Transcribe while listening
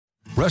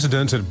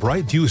Residents at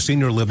Brightview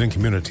Senior Living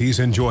Communities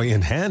enjoy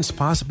enhanced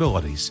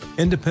possibilities,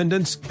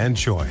 independence, and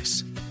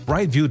choice.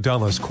 Brightview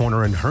Dulles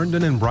Corner in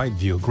Herndon and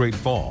Brightview, Great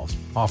Falls,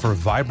 offer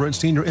vibrant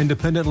senior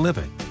independent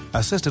living,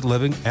 assisted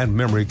living, and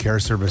memory care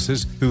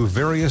services through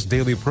various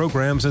daily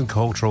programs and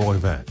cultural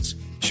events.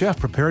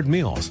 Chef-prepared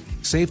meals,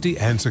 safety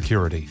and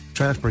security,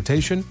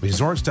 transportation,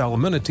 resort-style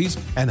amenities,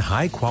 and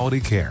high-quality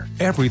care.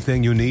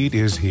 Everything you need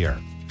is here.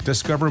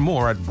 Discover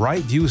more at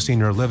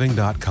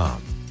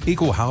brightviewseniorliving.com.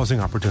 Equal housing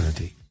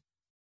opportunity.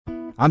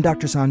 I'm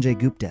Dr. Sanjay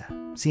Gupta,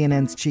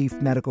 CNN's chief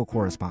medical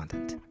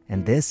correspondent,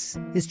 and this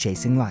is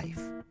Chasing Life.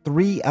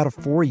 3 out of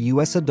 4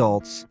 U.S.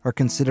 adults are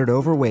considered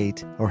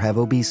overweight or have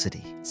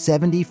obesity.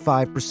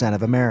 75%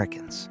 of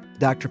Americans.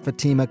 Dr.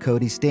 Fatima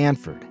Cody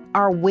Stanford.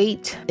 Our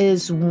weight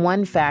is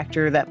one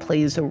factor that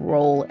plays a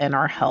role in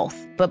our health,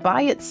 but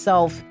by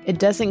itself, it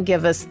doesn't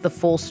give us the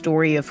full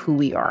story of who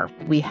we are.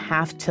 We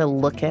have to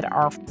look at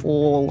our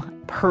full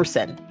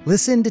person.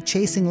 Listen to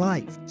Chasing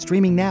Life,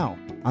 streaming now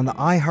on the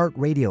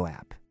iHeartRadio app.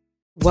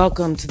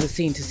 Welcome to the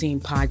Scene to Scene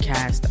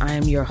podcast. I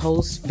am your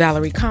host,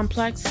 Valerie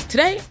Complex.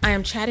 Today, I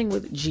am chatting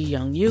with Ji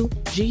Young Yu.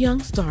 Ji Young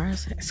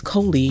stars as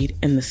co-lead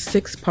in the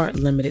 6-part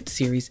limited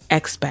series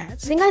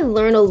Expats. I think I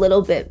learn a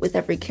little bit with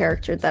every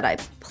character that I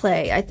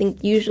play. I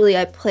think usually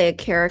I play a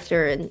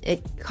character and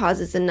it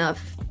causes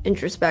enough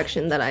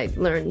introspection that I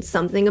learn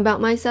something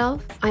about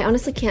myself. I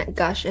honestly can't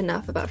gush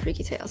enough about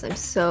Freaky Tales. I'm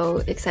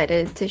so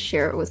excited to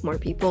share it with more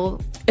people.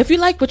 If you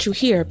like what you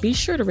hear, be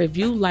sure to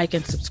review, like,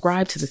 and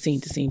subscribe to the Scene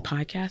to Scene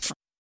podcast.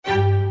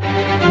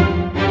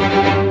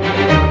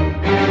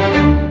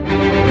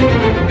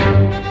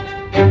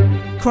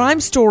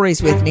 Crime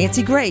Stories with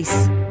Nancy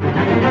Grace.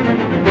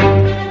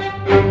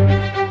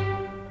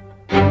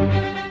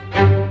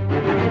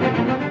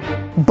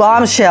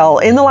 Bombshell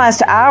in the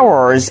last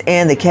hours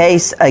in the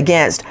case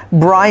against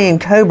Bryan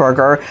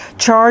Kohberger,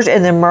 charged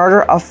in the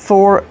murder of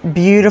 4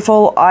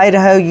 beautiful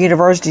Idaho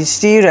University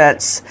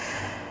students.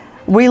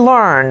 We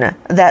learn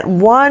that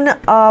one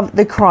of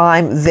the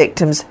crime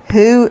victims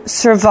who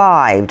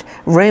survived,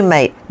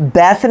 roommate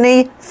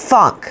Bethany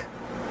Funk,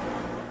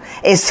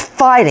 is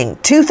fighting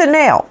tooth and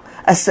nail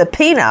a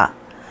subpoena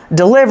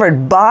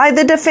delivered by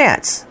the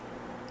defense,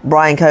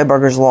 Bryan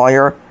Kohberger's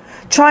lawyer,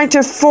 trying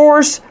to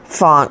force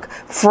Funk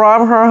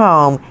from her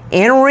home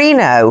in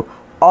Reno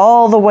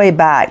all the way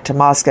back to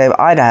Moscow,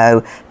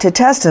 Idaho, to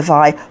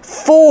testify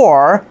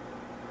for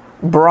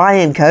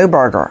Bryan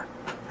Kohberger.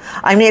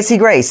 I'm Nancy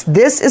Grace.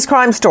 This is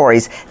Crime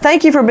Stories.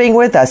 Thank you for being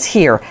with us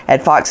here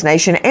at Fox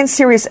Nation and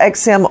Sirius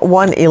XM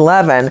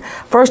 111.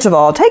 First of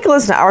all, take a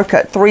listen to our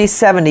cut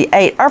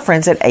 378, our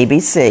friends at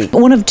ABC.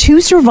 One of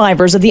 2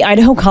 survivors of the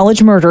Idaho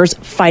College murders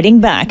fighting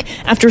back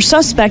after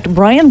suspect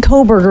Bryan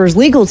Kohberger's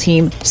legal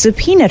team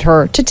subpoenaed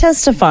her to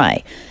testify.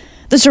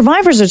 The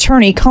survivor's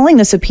attorney calling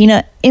the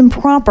subpoena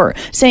improper,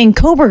 saying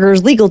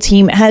Kohberger's legal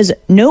team has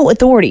no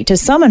authority to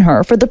summon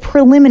her for the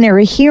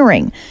preliminary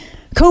hearing.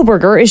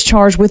 Kohberger is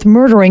charged with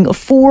murdering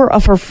 4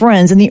 of her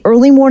friends in the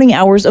early morning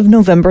hours of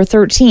November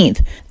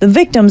 13th. The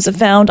victims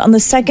found on the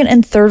 2nd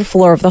and 3rd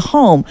floor of the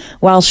home,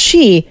 while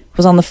she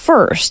was on the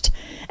 1st.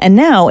 And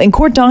now, in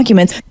court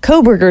documents,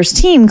 Kohberger's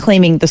team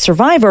claiming the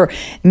survivor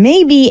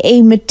may be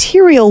a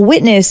material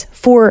witness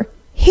for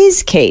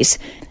his case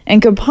and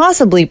could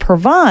possibly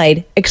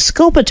provide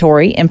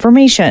exculpatory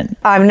information.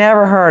 I've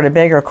never heard a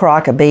bigger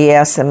crock of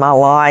BS in my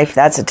life.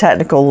 That's a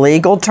technical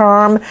legal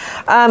term.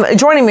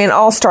 Joining me an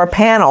all-star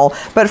panel.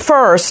 But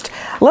first,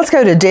 let's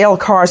go to Dale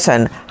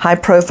Carson,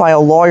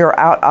 high-profile lawyer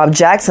out of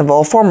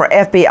Jacksonville, former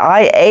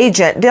FBI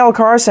agent. Dale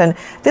Carson,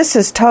 this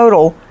is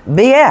total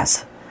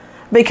BS.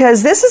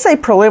 Because this is a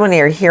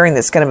preliminary hearing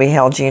that's going to be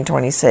held June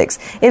 26th.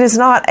 It is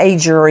not a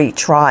jury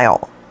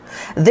trial.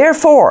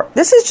 Therefore,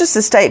 this is just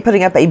the state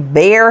putting up a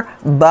bare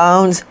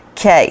bones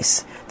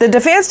case. The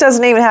defense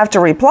doesn't even have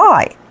to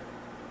reply.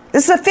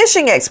 This is a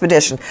fishing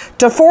expedition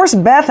to force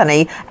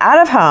Bethany out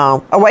of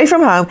home, away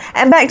from home,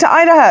 and back to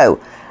Idaho.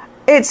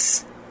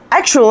 It's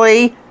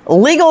actually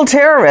legal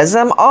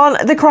terrorism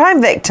on the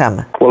crime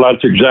victim. Well,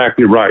 that's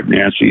exactly right,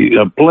 Nancy.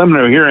 A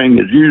preliminary hearing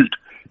is used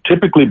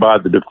typically by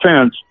the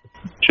defense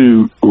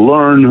to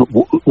learn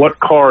what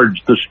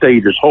cards the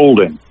state is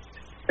holding.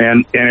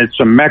 And it's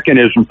a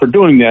mechanism for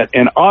doing that.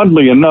 And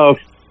oddly enough,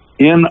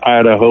 in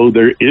Idaho,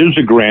 there is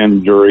a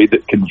grand jury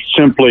that can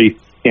simply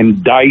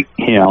indict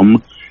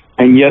him,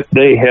 and yet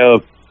they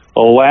have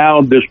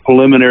allowed this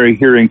preliminary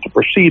hearing to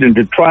proceed. And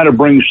to try to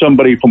bring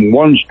somebody from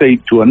one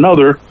state to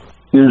another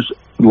is,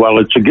 well,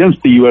 it's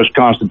against the U.S.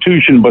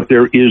 Constitution, but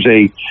there is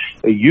a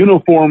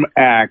uniform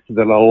act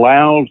that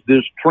allows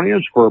this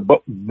transfer.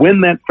 But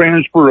when that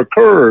transfer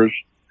occurs,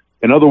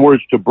 in other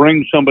words, to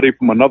bring somebody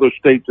from another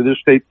state to this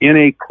state in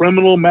a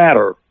criminal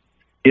matter,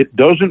 it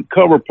doesn't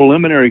cover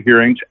preliminary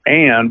hearings.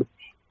 And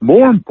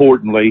more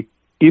importantly,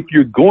 if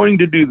you're going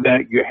to do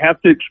that, you have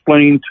to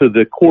explain to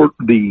the court,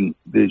 the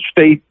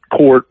state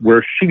court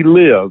where she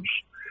lives,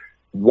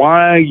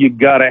 why you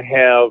got to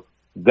have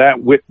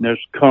that witness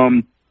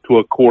come to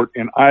a court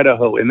in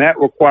Idaho. And that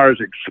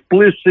requires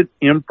explicit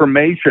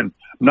information,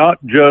 not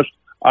just,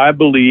 I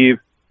believe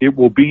it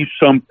will be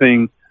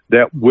something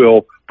that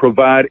will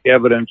provide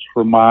evidence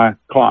for my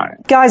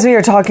client. Guys, we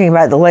are talking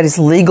about the latest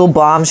legal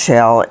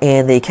bombshell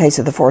in the case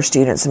of the 4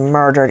 students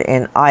murdered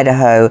in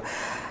Idaho.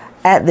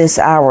 At this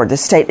hour, the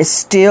state is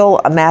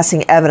still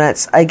amassing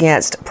evidence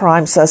against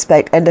prime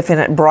suspect and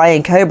defendant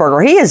Bryan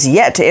Kohberger. He is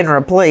yet to enter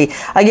a plea.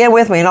 Again,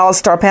 with me, an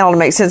all-star panel to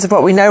make sense of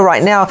what we know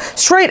right now.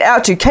 Straight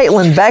out to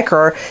Caitlin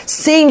Becker,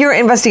 senior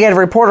investigative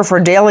reporter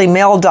for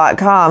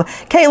DailyMail.com.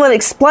 Caitlin,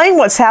 explain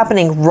what's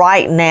happening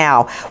right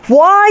now.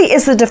 Why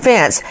is the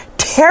defense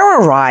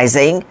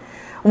terrorizing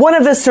one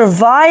of the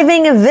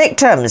surviving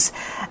victims?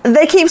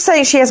 They keep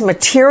saying she has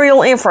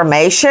material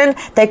information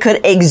that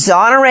could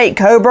exonerate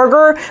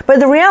Kohberger, but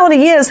the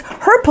reality is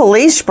her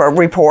police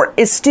report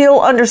is still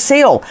under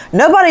seal.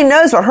 Nobody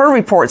knows what her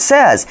report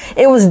says.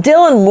 It was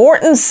Dylan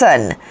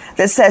Mortensen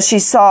that says she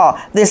saw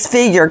this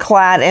figure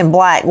clad in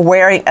black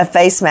wearing a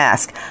face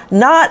mask,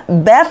 not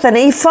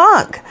Bethany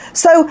Funk.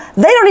 So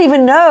they don't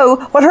even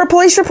know what her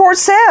police report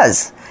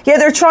says. Yeah,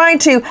 they're trying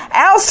to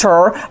oust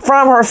her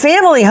from her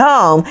family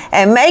home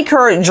and make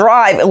her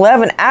drive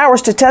 11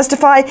 hours to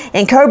testify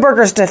in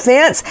Kohberger's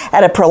defense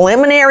at a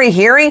preliminary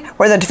hearing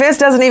where the defense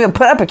doesn't even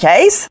put up a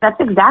case? That's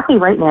exactly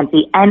right,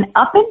 Nancy. And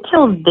up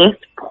until this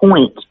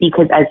point,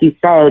 because as you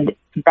said,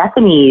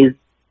 Bethany's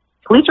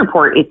police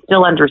report is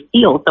still under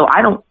seal, so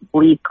I don't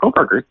believe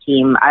Kohberger's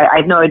team. I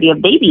have no idea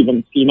if they've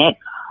even seen it.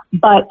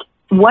 But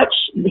what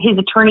his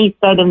attorney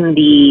said in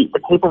the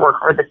paperwork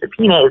for the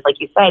subpoena is, like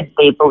you said,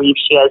 they believe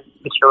she has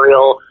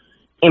material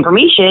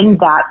information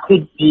that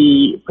could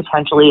be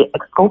potentially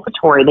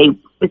exculpatory. They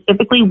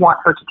specifically want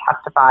her to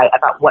testify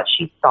about what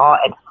she saw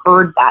and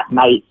heard that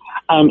night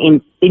and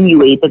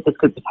insinuate that this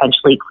could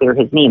potentially clear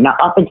his name. Now,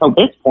 up until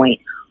this point,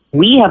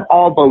 we have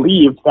all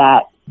believed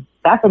that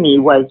Bethany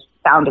was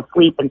sound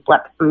asleep and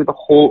slept through the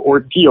whole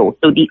ordeal.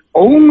 So the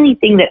only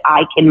thing that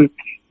I can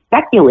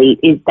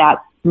speculate is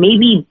that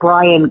maybe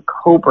Bryan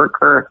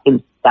Kohberger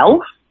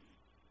himself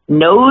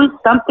knows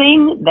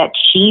something that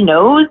she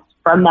knows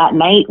from that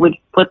night, which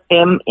puts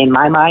him, in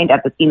my mind,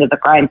 at the scene of the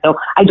crime. So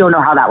I don't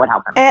know how that would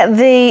help him. At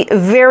the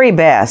very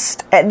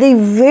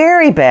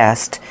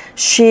best,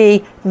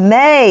 she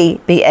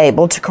may be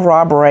able to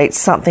corroborate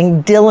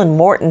something Dylan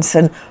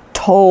Mortensen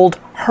told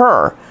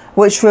her,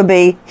 which would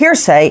be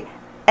hearsay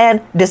and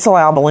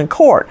disallowable in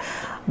court.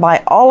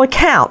 By all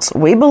accounts,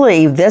 we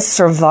believe this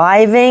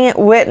surviving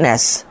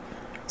witness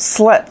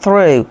slept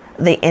through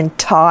the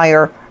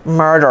entire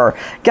murder.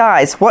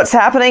 Guys, what's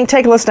happening?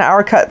 Take a listen to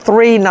our cut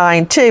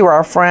 392,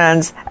 our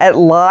friends at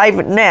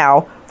Live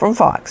Now from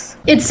Fox.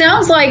 It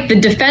sounds like the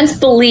defense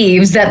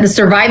believes that the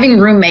surviving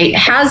roommate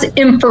has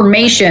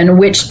information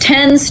which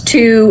tends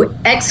to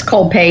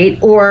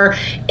exculpate or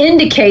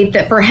indicate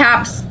that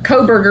perhaps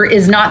Kohberger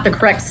is not the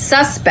correct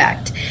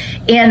suspect.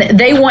 And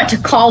they want to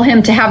call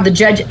him to have the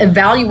judge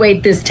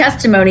evaluate this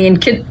testimony in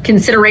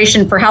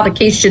consideration for how the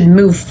case should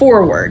move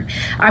forward.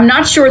 I'm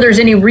not sure there's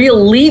any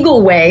real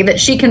legal way that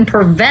she can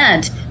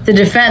prevent the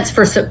defense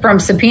from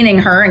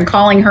subpoenaing her and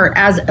calling her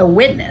as a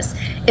witness.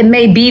 It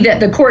may be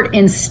that the court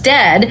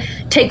instead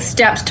takes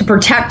steps to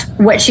protect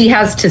what she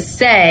has to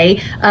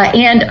say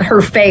and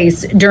her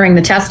face during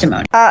the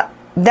testimony.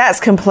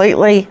 That's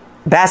completely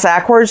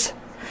backwards.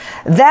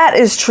 That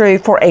is true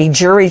for a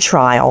jury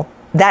trial.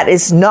 That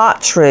is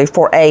not true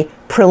for a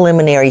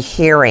preliminary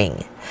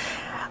hearing.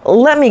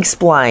 Let me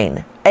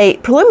explain. A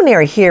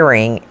preliminary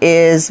hearing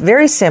is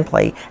very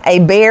simply a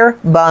bare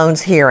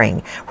bones hearing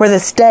where the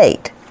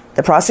state,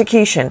 the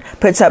prosecution,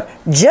 puts up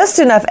just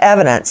enough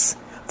evidence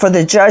for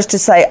the judge to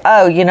say,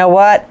 oh, you know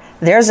what?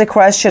 There's a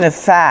question of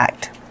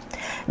fact.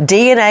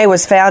 DNA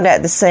was found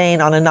at the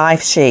scene on a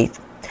knife sheath.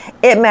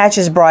 It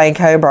matches Bryan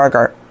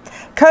Kohberger.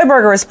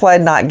 Kohberger has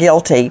pled not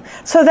guilty,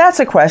 so that's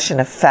a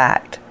question of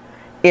fact.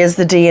 Is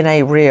the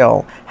DNA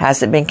real?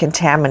 Has it been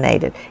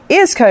contaminated?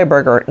 Is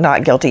Kohberger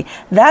not guilty?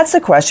 That's a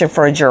question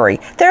for a jury.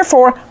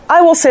 Therefore, I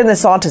will send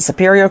this on to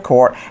Superior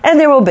Court, and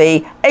there will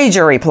be a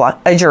jury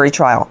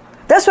trial.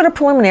 That's what a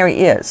preliminary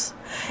is.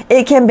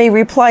 It can be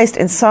replaced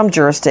in some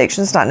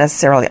jurisdictions, not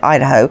necessarily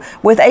Idaho,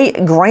 with a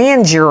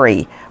grand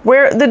jury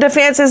where the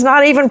defense is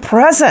not even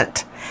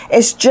present.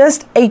 It's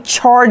just a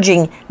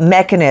charging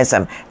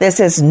mechanism. This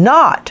is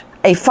not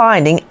a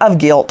finding of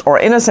guilt or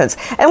innocence.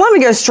 And let me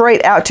go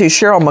straight out to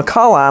Cheryl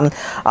McCollum,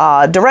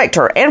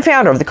 director and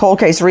founder of the Cold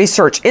Case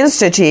Research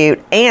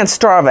Institute and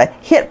star of a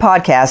hit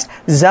podcast,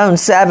 Zone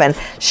 7.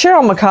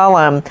 Cheryl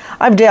McCollum,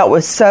 I've dealt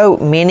with so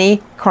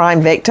many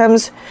crime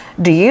victims.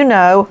 Do you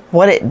know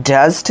what it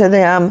does to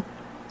them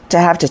to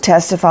have to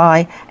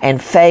testify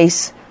and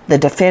face the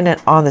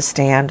defendant on the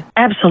stand?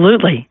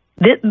 Absolutely.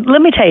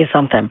 Let me tell you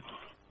something.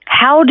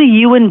 How do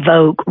you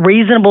invoke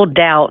reasonable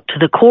doubt to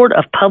the court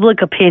of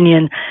public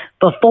opinion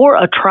before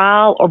a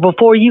trial or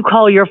before you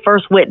call your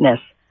first witness?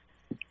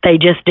 They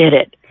just did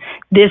it.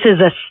 This is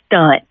a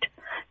stunt.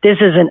 This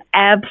is an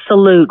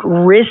absolute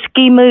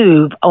risky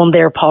move on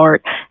their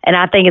part, and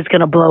I think it's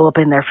going to blow up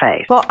in their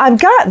face. Well, I've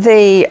got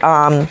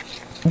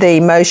the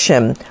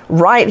motion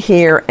right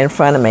here in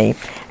front of me,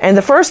 and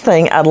the first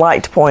thing I'd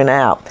like to point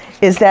out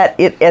is that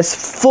it is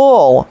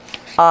full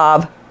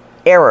of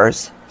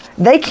errors.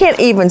 They can't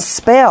even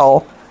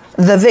spell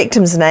the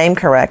victim's name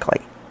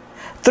correctly.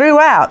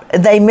 Throughout,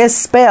 they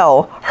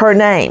misspell her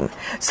name.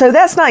 So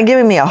that's not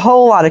giving me a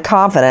whole lot of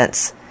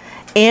confidence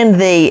in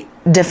the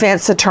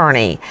defense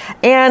attorney.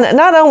 And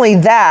not only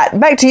that,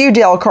 back to you,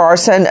 Dale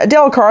Carson.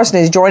 Dale Carson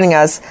is joining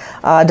us,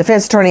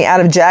 defense attorney out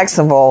of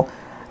Jacksonville.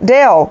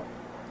 Dale,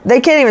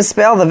 they can't even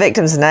spell the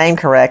victim's name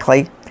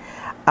correctly,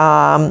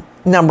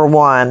 number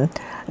one.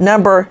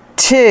 Number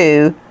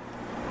two,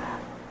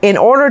 in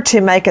order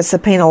to make a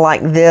subpoena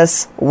like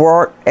this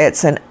work,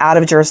 it's an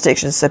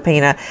out-of-jurisdiction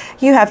subpoena,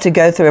 you have to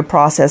go through a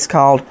process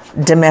called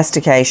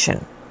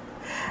domestication.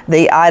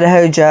 The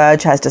Idaho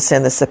judge has to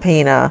send the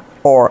subpoena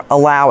or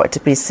allow it to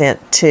be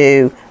sent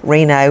to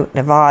Reno,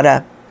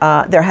 Nevada.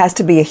 There has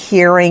to be a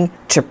hearing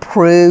to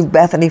prove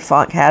Bethany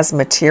Funk has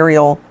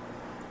material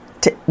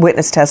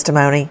witness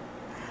testimony.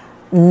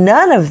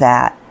 None of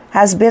that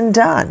has been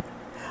done.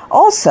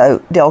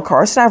 Also, Dale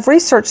Carson, I've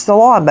researched the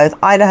law in both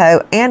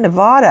Idaho and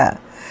Nevada.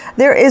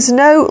 There is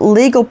no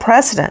legal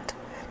precedent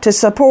to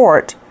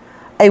support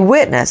a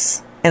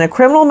witness in a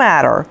criminal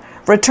matter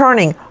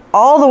returning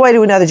all the way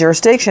to another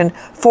jurisdiction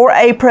for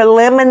a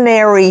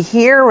preliminary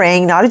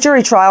hearing, not a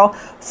jury trial,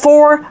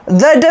 for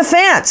the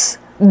defense.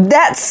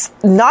 That's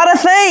not a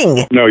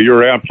thing. No,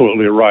 you're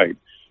absolutely right.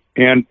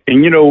 And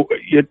you know,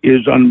 it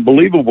is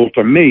unbelievable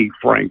to me,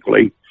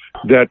 frankly,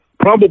 that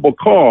probable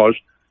cause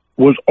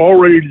was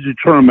already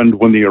determined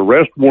when the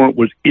arrest warrant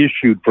was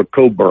issued for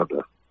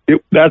Kohberger.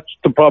 That's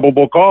the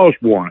probable cause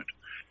warrant.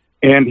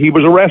 And he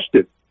was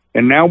arrested.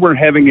 And now we're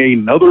having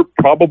another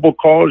probable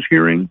cause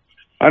hearing.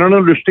 I don't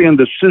understand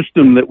the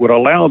system that would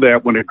allow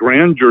that when a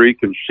grand jury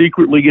can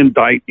secretly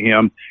indict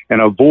him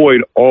and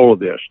avoid all of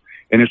this.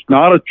 And it's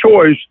not a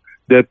choice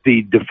that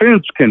the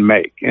defense can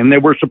make. And they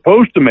were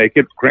supposed to make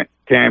it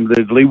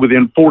candidly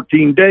within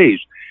 14 days.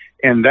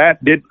 And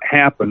that didn't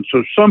happen.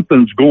 So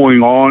something's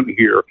going on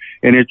here.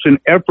 And it's an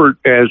effort,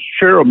 as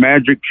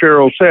Magic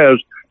Cheryl says,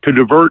 to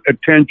divert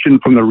attention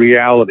from the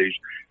realities.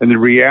 And the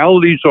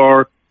realities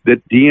are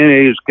that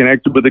DNA is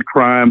connected with the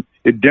crime.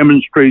 It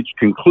demonstrates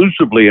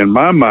conclusively, in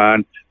my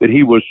mind, that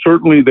he was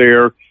certainly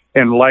there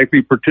and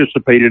likely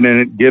participated in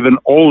it, given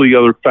all the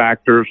other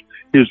factors,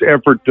 his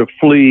effort to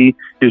flee,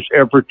 his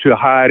effort to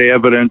hide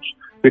evidence,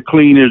 to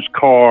clean his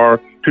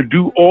car, to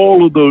do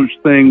all of those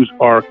things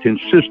are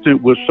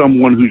consistent with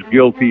someone who's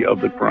guilty of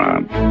the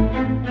crime.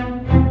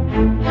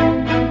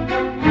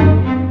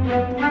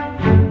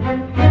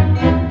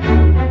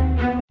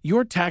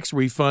 Your tax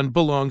refund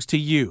belongs to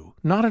you,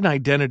 not an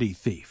identity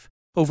thief.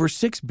 Over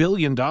 $6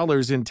 billion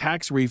in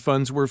tax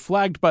refunds were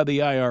flagged by the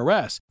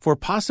IRS for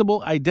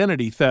possible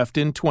identity theft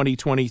in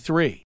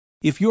 2023.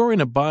 If you're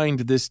in a bind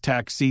this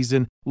tax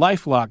season,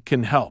 LifeLock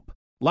can help.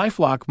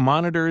 LifeLock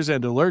monitors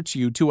and alerts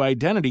you to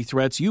identity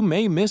threats you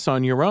may miss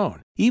on your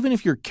own, even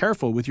if you're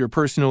careful with your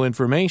personal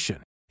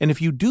information. And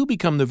if you do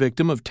become the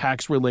victim of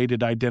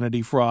tax-related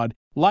identity fraud,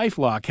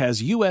 LifeLock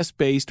has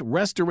U.S.-based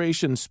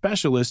restoration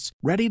specialists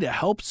ready to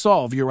help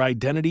solve your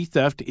identity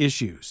theft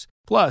issues.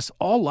 Plus,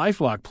 all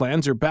LifeLock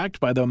plans are backed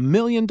by the $1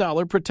 Million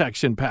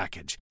Protection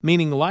Package,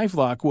 meaning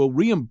LifeLock will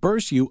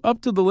reimburse you up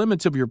to the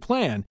limits of your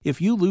plan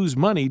if you lose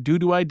money due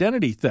to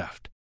identity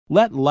theft.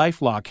 Let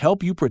LifeLock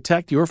help you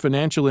protect your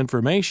financial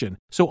information,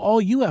 so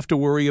all you have to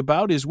worry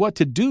about is what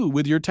to do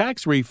with your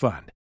tax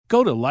refund.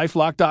 Go to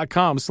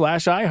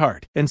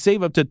LifeLock.com/iHeart and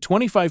save up to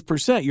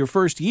 25% your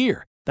first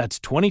year. That's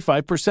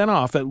 25%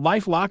 off at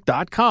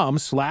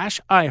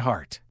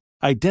LifeLock.com/iHeart.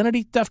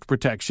 Identity theft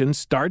protection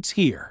starts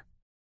here.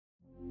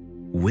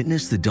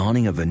 Witness the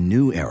dawning of a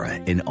new era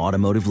in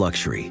automotive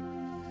luxury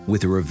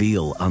with a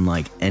reveal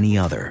unlike any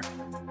other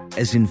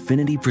as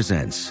Infiniti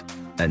presents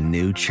a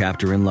new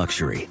chapter in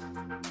luxury,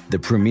 the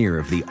premiere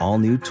of the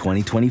all-new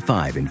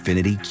 2025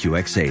 Infiniti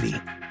QX80.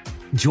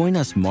 Join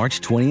us March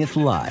 20th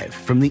live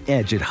from the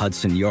Edge at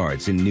Hudson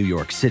Yards in New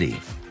York City,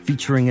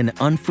 featuring an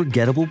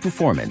unforgettable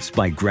performance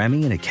by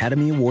Grammy and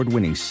Academy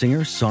Award-winning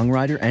singer,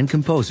 songwriter, and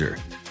composer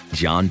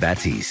Jon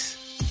Batiste.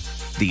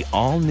 The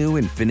all-new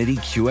Infiniti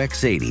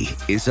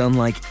QX80 is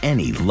unlike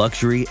any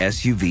luxury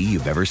SUV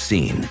you've ever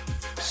seen.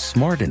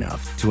 Smart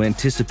enough to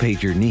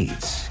anticipate your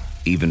needs,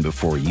 even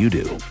before you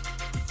do.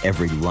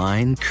 Every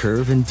line,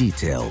 curve, and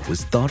detail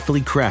was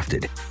thoughtfully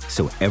crafted,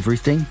 so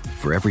everything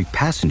for every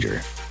passenger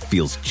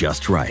feels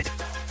just right.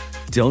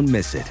 Don't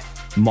miss it.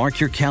 Mark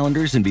your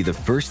calendars and be the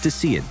first to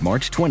see it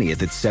March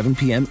 20th at 7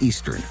 p.m.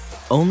 Eastern,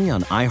 only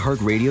on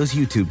iHeartRadio's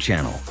YouTube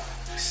channel.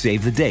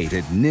 Save the date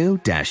at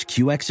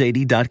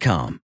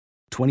new-QX80.com.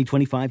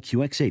 2025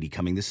 QX80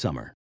 coming this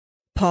summer.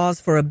 Pause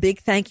for a big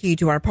thank you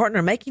to our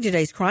partner making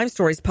today's crime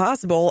stories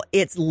possible.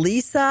 It's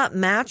Leesa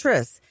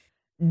Mattress.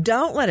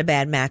 Don't let a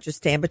bad mattress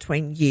stand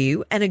between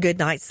you and a good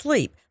night's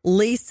sleep.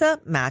 Leesa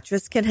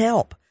Mattress can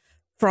help.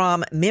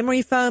 From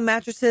memory foam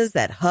mattresses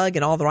that hug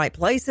in all the right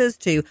places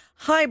to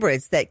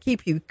hybrids that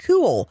keep you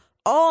cool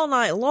all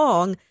night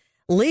long,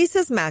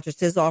 Leesa's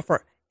mattresses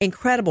offer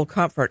incredible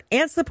comfort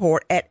and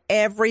support at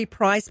every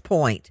price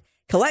point.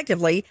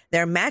 Collectively,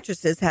 their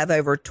mattresses have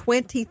over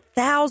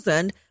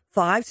 20,000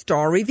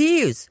 five-star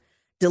reviews.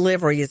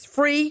 Delivery is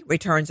free,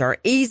 returns are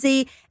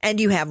easy, and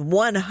you have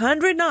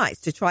 100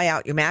 nights to try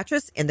out your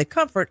mattress in the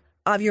comfort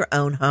of your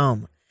own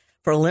home.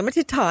 For a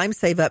limited time,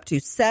 save up to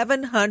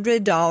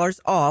 $700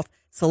 off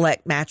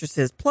select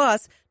mattresses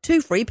plus 2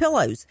 free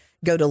pillows.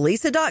 Go to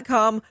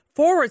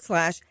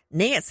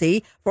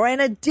leesa.com/Nancy for an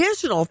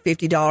additional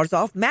 $50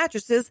 off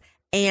mattresses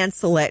and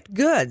select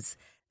goods.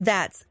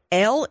 That's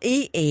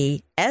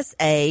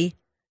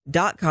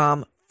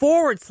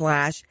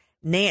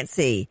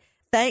LEESA.com/Nancy.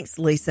 Thanks,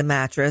 Leesa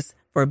Mattress,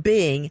 for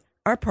being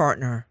our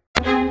partner.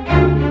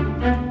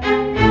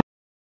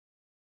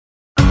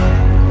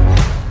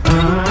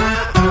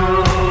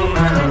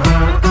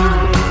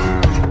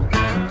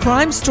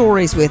 Crime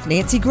Stories with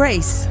Nancy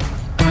Grace.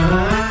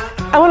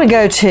 I want to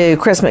go to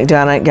Chris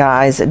McDonough,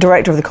 guys,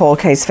 director of the Cold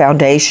Case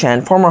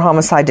Foundation, former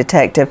homicide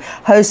detective,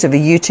 host of a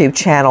YouTube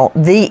channel,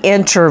 The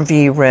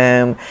Interview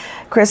Room.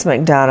 Chris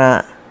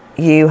McDonough,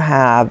 you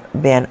have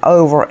been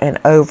over and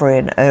over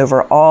and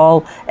over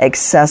all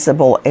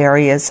accessible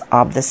areas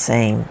of the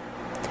scene.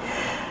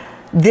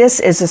 This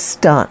is a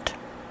stunt.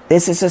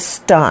 This is a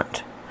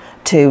stunt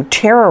to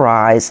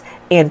terrorize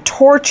and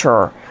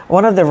torture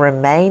one of the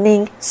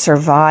remaining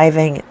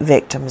surviving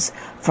victims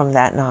from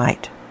that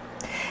night.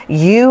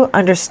 You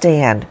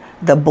understand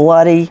the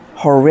bloody,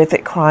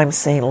 horrific crime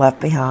scene left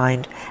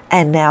behind,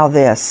 and now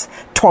this,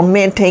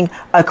 tormenting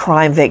a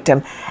crime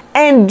victim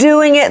and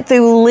doing it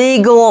through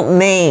legal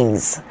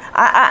means.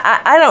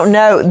 I don't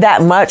know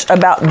that much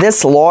about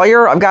this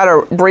lawyer. I've got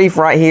a brief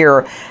right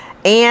here.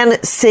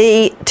 Ann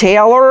C.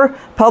 Taylor,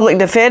 public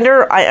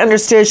defender. I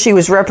understood she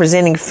was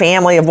representing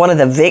family of one of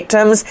the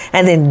victims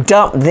and then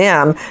dumped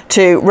them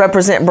to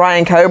represent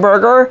Bryan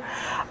Kohberger.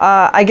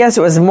 I guess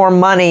it was more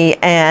money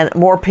and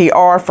more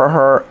PR for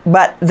her.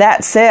 But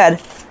that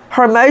said,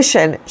 her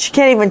emotion, she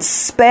can't even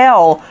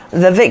spell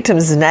the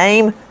victim's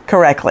name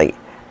correctly.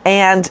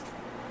 And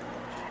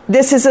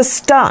this is a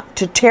stunt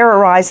to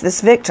terrorize this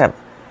victim.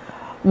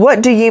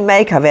 What do you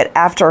make of it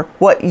after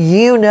what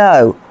you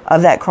know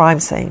of that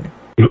crime scene?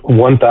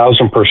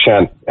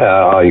 1,000%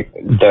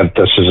 that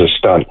this is a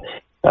stunt,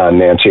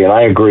 Nancy. And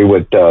I agree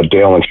with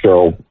Dale and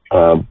Cheryl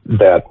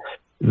that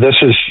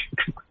this is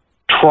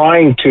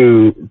trying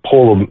to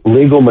pull a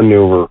legal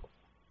maneuver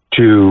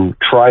to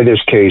try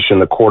this case in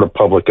the court of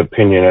public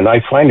opinion. And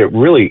I find it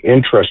really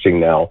interesting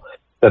now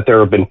that there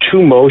have been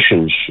 2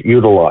 motions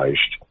utilized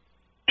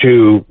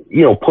to,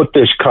 put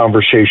this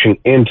conversation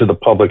into the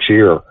public's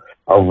ear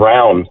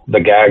around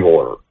the gag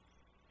order.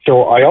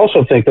 So I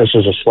also think this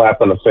is a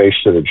slap in the face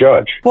to the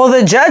judge. Well,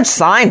 the judge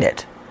signed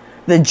it.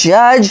 The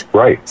judge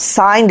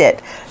signed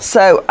it.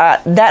 So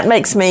that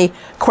makes me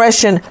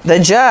question the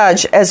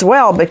judge as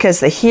well, because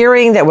the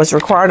hearing that was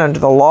required under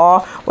the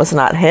law was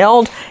not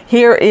held.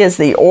 Here is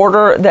the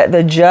order that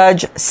the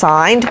judge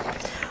signed.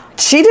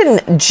 She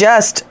didn't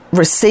just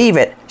receive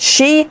it.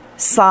 She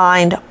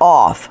signed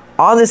off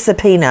on the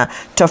subpoena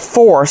to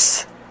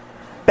force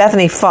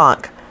Bethany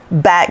Funk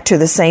back to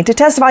the scene to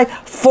testify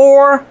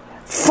for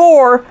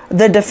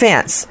the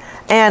defense.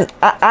 And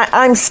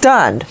I'm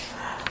stunned.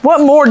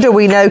 What more do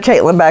we know,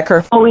 Caitlin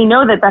Becker? Well, we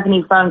know that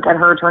Bethany Funk and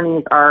her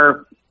attorneys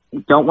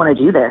don't want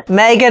to do this.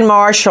 Megan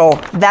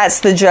Marshall, that's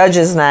the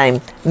judge's name.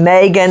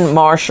 Megan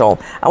Marshall.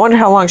 I wonder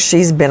how long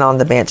she's been on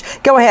the bench.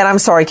 Go ahead. I'm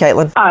sorry,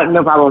 Caitlin.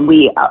 No problem.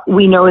 We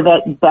know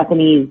that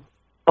Bethany's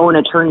own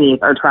attorneys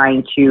are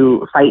trying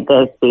to fight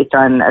this based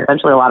on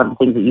essentially a lot of the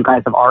things that you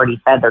guys have already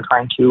said. They're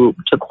trying to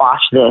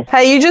quash this.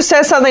 Hey, you just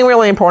said something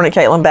really important,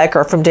 Caitlin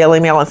Becker from Daily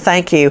Mail, and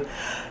thank you.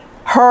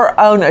 Her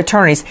own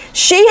attorneys.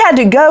 She had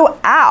to go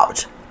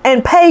out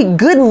and pay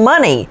good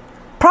money,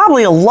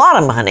 probably a lot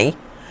of money,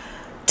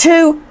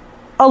 to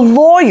a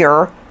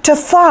lawyer to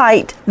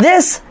fight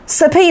this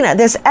subpoena,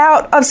 this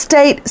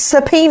out-of-state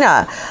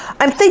subpoena.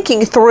 I'm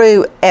thinking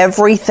through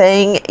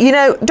everything.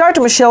 Dr.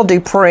 Michelle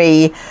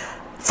Dupree,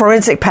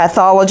 forensic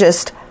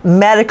pathologist,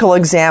 medical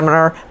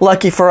examiner,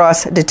 lucky for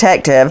us,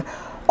 detective,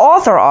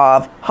 author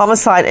of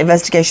Homicide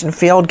Investigation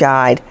Field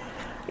Guide.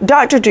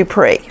 Dr.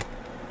 Dupree,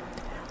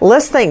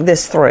 let's think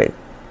this through.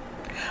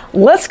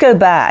 Let's go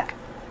back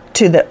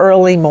to the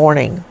early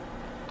morning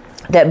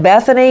that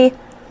Bethany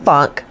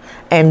Funk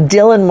and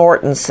Dylan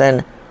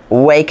Mortensen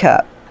wake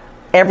up.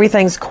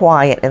 Everything's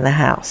quiet in the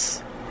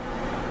house.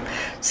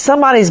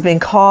 Somebody's been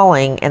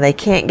calling and they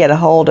can't get a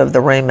hold of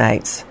the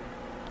roommates.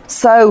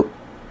 So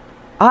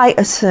I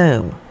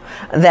assume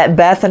that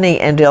Bethany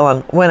and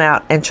Dylan went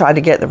out and tried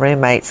to get the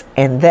roommates,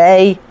 and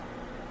they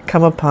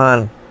come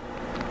upon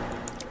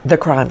the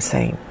crime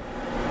scene.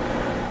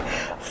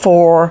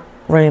 4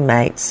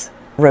 roommates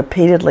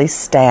repeatedly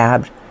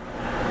stabbed,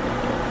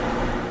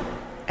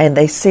 and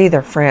they see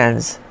their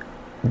friends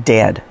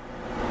dead.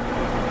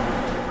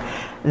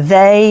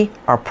 They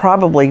are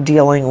probably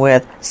dealing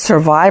with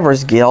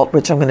survivor's guilt,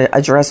 which I'm going to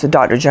address with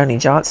Dr. Joni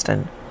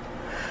Johnston.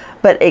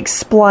 But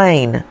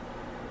explain,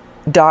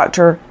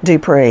 Dr.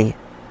 Dupree,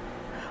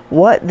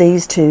 what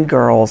these 2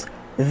 girls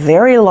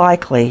very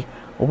likely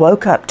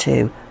woke up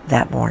to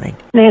that morning.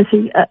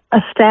 Nancy,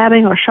 a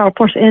stabbing or sharp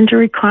force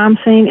injury crime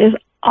scene is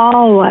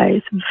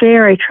always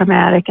very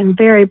traumatic and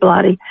very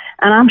bloody.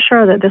 And I'm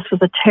sure that this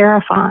was a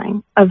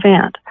terrifying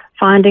event,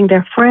 finding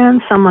their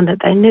friend, someone that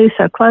they knew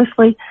so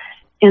closely,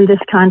 in this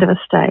kind of a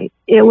state.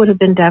 It would have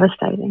been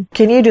devastating.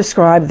 Can you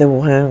describe the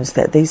wounds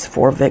that these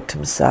 4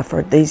 victims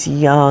suffered, these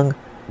young,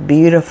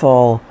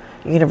 beautiful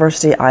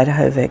University of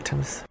Idaho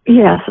victims?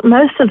 Yes,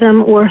 most of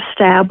them were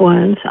stab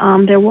wounds.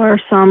 There were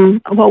some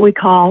what we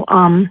call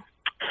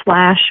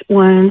slash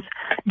wounds.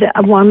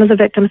 One of the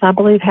victims, I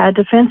believe, had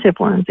defensive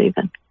wounds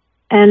even.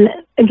 And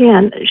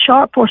again,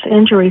 sharp force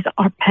injuries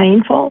are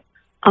painful.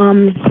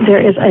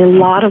 There is a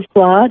lot of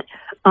blood.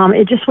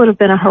 It just would have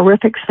been a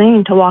horrific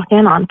scene to walk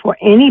in on for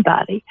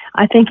anybody.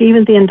 I think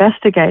even the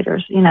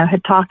investigators,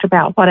 had talked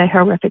about what a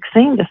horrific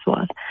scene this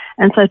was.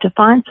 And so to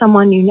find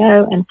someone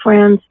and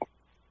friends,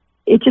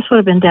 it just would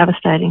have been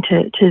devastating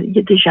to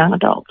these young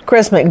adults.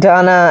 Chris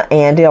McDonough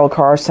and Dale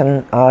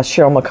Carson,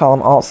 Cheryl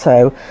McCollum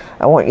also,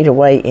 I want you to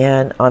weigh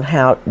in on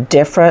how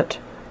different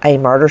a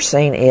murder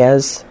scene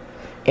is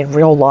in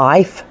real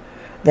life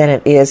than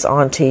it is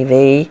on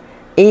TV,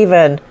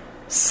 even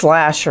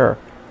slasher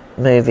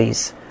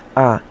movies.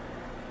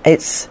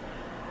 It's,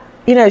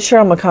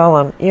 Cheryl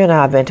McCollum, you and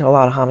I have been to a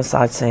lot of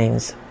homicide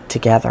scenes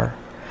together.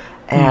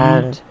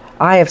 And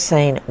I have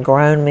seen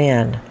grown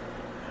men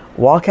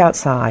walk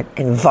outside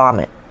and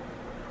vomit.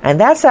 And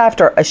that's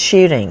after a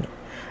shooting,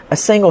 a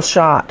single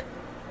shot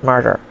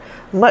murder,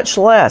 much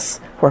less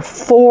where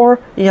 4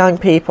 young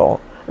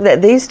people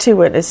that these 2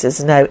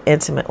 witnesses know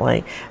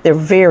intimately, they're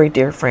very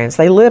dear friends,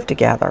 they live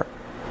together,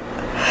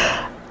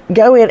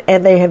 go in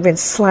and they have been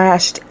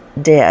slashed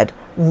dead,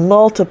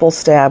 multiple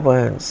stab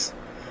wounds.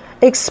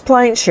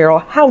 Explain,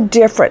 Cheryl, how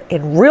different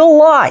in real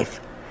life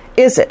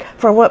is it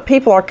from what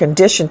people are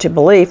conditioned to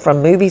believe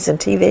from movies and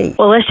TV?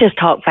 Well, let's just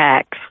talk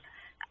facts.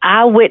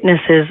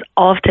 Eyewitnesses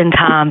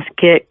oftentimes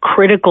get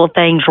critical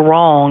things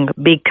wrong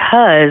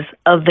because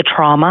of the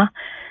trauma,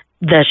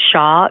 the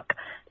shock,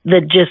 the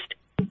just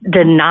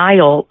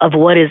denial of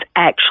what is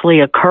actually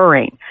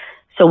occurring.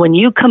 So when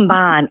you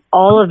combine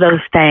all of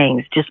those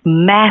things, just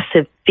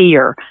massive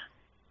fear,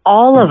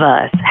 all of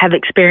us have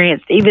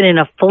experienced, even in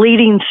a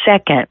fleeting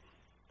second,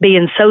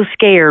 being so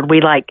scared.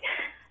 We like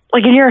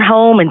in your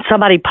home and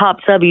somebody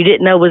pops up you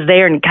didn't know was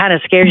there and kind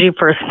of scares you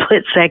for a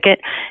split second,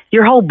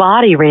 your whole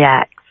body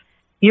reacts.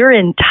 Your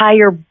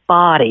entire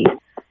body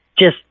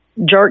just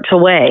jerks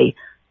away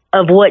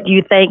of what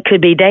you think could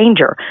be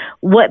danger.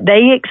 What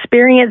they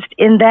experienced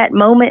in that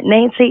moment,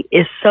 Nancy,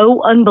 is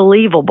so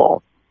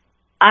unbelievable.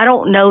 I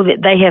don't know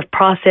that they have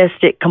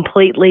processed it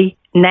completely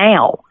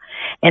now.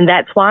 And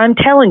that's why I'm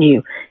telling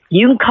you,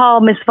 you can call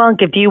Miss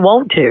Funk if you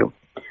want to.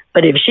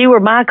 But if she were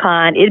my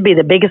client, it'd be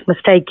the biggest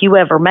mistake you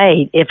ever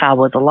made if I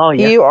was a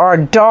lawyer. You are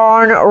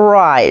darn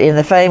right. In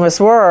the famous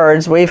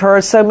words we've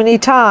heard so many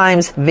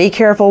times, be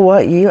careful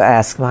what you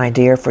ask, my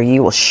dear, for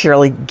you will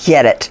surely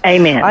get it.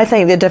 Amen. I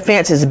think the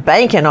defense is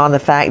banking on the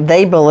fact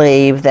they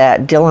believe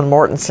that Dylan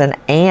Mortensen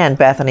and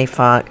Bethany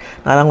Funk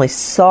not only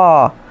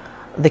saw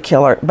the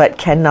killer, but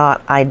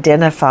cannot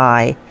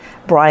identify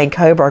Bryan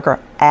Kohberger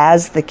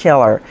as the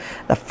killer.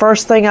 The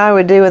first thing I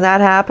would do when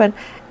that happened,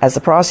 as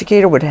the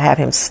prosecutor, would have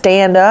him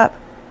stand up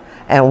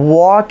and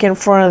walk in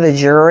front of the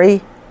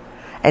jury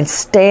and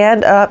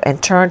stand up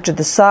and turn to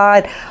the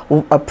side,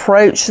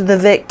 approach the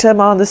victim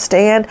on the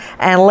stand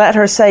and let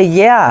her say,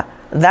 yeah,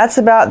 that's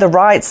about the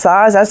right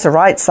size. That's the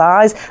right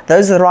size.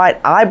 Those are the right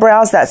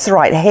eyebrows. That's the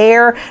right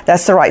hair.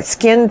 That's the right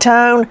skin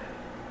tone.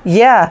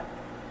 Yeah,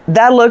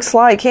 that looks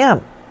like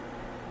him.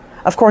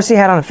 Of course, he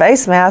had on a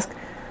face mask,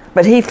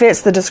 but he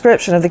fits the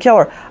description of the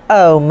killer.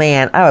 Oh,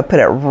 man, I would put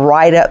it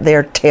right up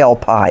their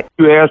tailpipe.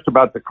 You asked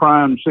about the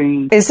crime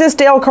scene. Is this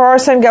Dale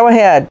Carson? Go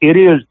ahead. It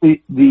is.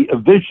 The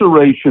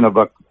evisceration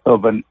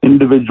of an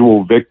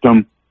individual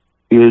victim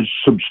is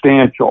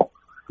substantial.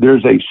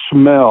 There's a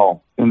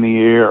smell in the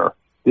air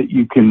that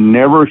you can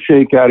never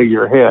shake out of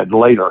your head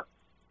later.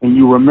 And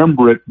you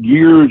remember it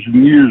years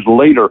and years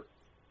later.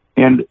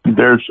 And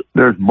there's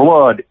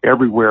blood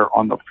everywhere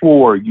on the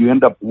floor. You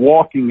end up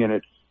walking in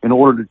it in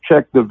order to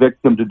check the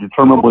victim to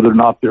determine whether or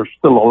not they're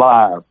still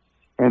alive.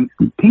 And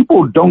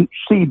people don't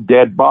see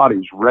dead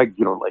bodies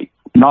regularly,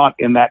 not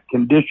in that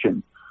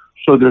condition.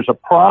 So there's a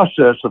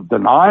process of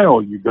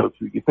denial you go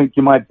through. You think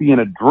you might be in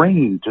a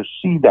dream to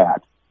see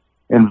that.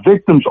 And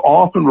victims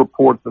often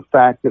report the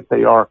fact that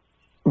they are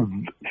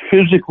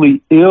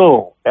physically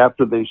ill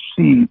after they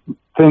see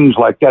things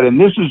like that. And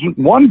this isn't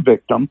one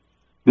victim.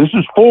 This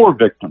is 4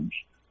 victims.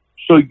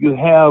 So you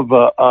have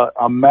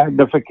a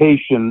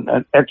magnification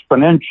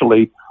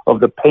exponentially of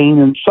the pain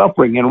and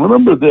suffering. And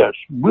remember this,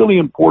 really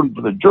important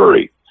for the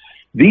jury,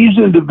 these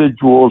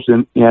individuals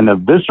in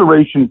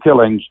evisceration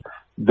killings,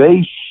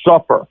 they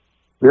suffer.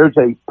 There's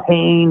a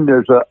pain,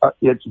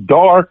 it's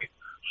dark.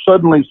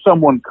 Suddenly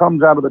someone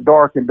comes out of the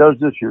dark and does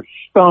this, you're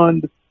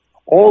stunned.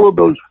 All of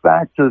those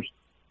factors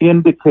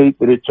indicate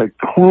that it's a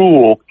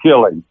cruel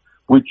killing,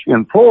 which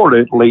in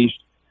Florida at least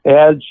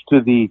adds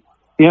to the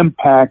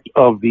impact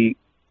of the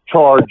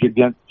charge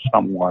against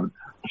someone.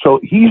 So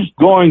he's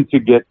going to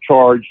get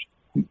charged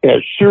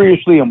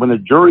seriously, and when the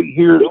jury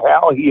hears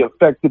how he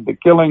affected the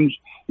killings,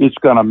 it's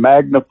going to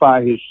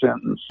magnify his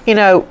sentence. You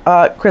know,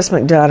 Chris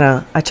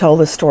McDonough, I told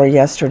this story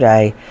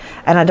yesterday,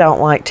 and I don't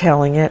like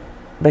telling it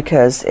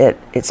because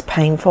it's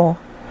painful,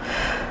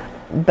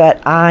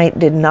 but I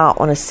did not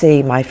want to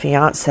see my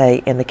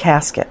fiancé in the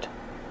casket.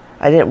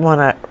 I didn't want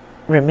to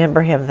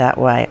remember him that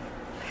way.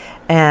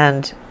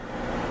 And,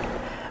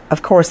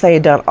 of course, they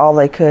had done all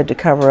they could to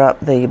cover up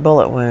the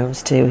bullet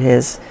wounds to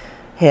his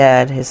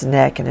head, his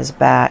neck, and his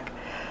back.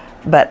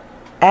 But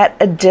at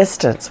a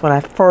distance, when I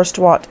first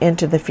walked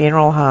into the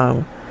funeral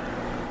home,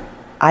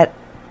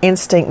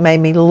 instinct made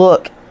me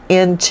look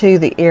into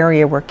the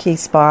area where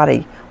Keith's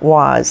body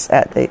was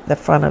at the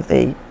front of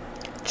the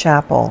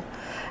chapel.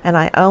 And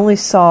I only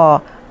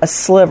saw a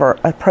sliver,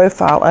 a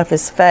profile of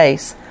his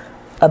face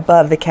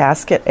above the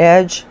casket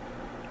edge,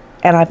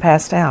 and I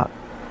passed out.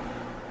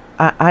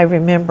 I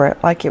remember it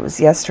like it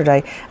was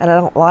yesterday, and I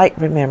don't like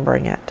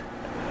remembering it.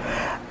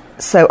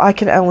 So I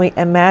can only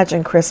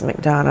imagine, Chris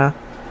McDonough,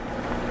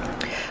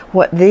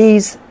 what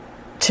these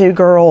two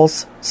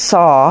girls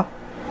saw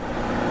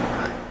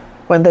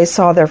when they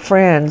saw their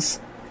friends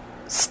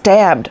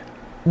stabbed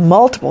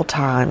multiple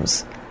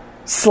times,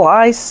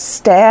 sliced,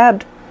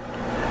 stabbed,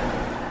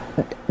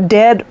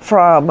 dead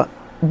from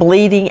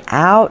bleeding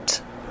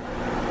out.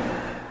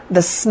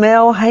 The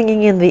smell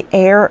hanging in the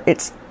air,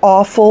 it's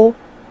awful.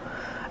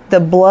 The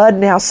blood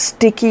now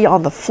sticky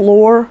on the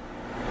floor.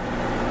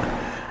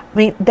 I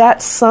mean,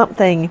 that's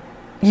something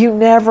you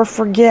never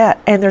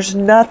forget, and there's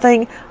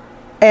nothing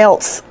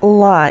else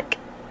like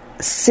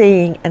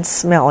seeing and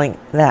smelling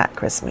that,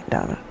 Chris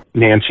McDonough.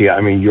 Nancy, I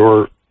mean,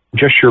 your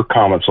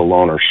comments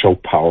alone are so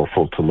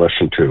powerful to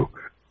listen to,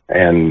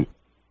 and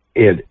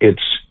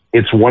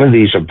it's one of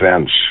these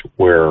events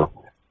where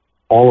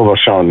all of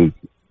us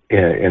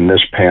in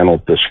this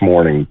panel this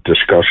morning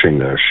discussing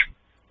this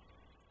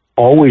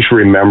always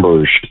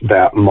remembers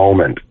that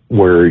moment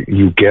where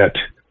you get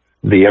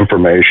the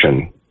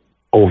information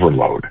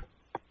overload,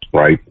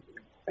 right?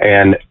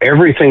 And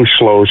everything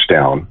slows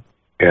down.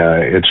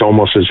 It's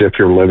almost as if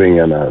you're living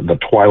in the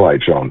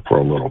twilight zone for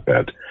a little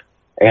bit.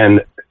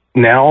 And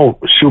now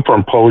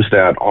superimpose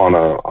that on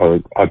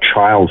a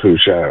child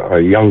who's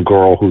a young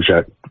girl who's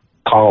at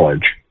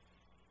college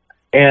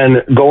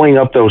and going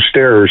up those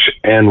stairs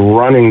and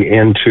running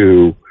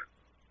into,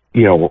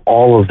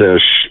 all of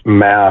this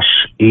mass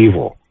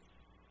evil,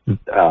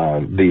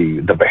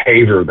 the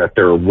behavior that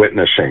they're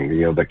witnessing,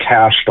 the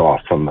cast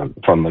off from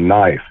the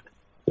knife,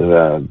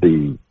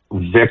 the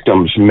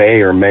victims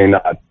may or may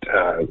not,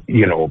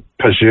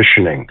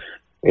 positioning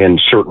in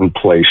certain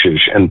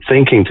places and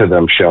thinking to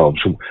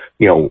themselves,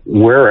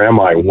 where am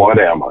I? What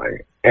am I?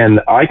 And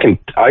I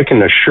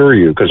can assure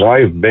you, because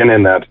I've been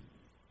in that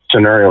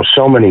scenario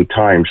so many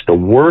times, the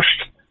worst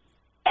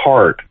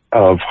part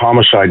of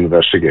homicide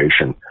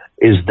investigation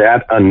is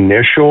that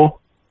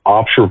initial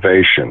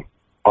observation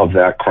of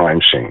that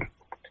crime scene.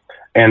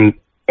 And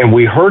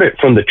we heard it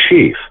from the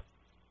chief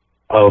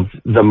of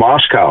the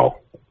Moscow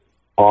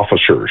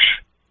officers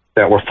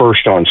that were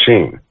first on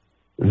scene.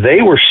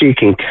 They were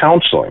seeking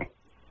counseling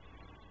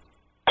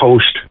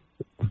post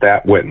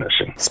that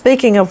witnessing.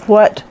 Speaking of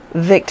what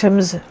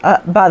victims,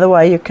 by the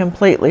way, you're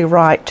completely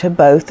right to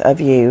both of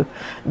you,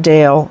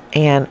 Dale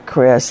and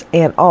Chris,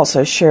 and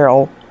also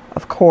Cheryl,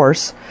 of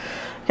course.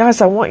 Guys,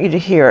 I want you to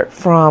hear it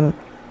from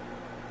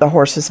the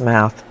horse's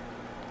mouth.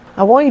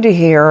 I want you to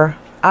hear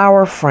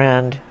our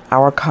friend,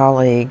 our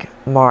colleague,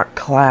 Mark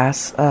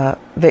Klass,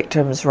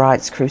 victims'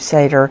 rights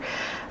crusader,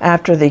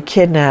 after the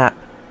kidnap,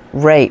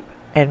 rape,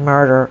 and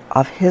murder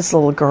of his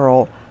little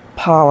girl,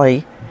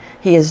 Polly.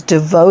 He has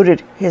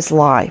devoted his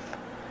life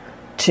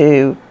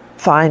to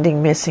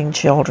finding missing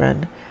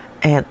children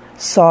and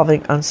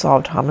solving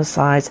unsolved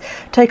homicides.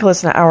 Take a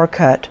listen to our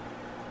cut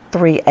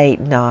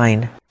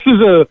 389. This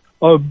is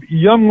a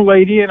young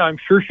lady, and I'm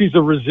sure she's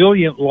a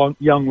resilient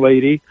young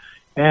lady,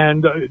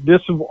 and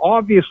this will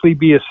obviously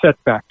be a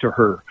setback to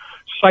her,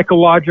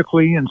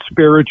 psychologically and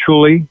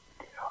spiritually.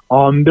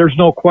 There's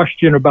no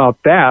question about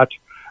that.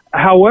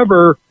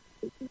 However,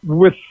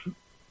 with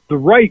the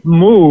right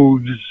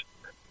moves,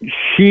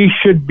 she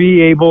should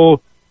be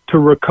able to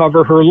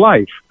recover her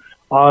life.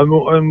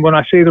 And when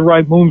I say the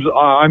right moves,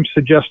 I'm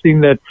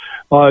suggesting that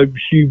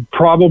she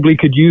probably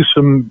could use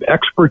some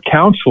expert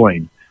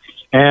counseling.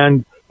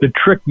 And the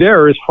trick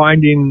there is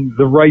finding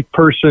the right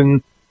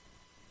person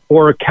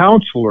or a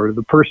counselor,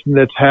 the person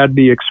that's had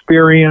the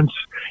experience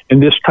in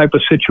this type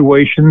of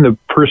situation, the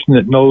person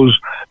that knows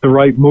the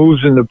right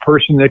moves, and the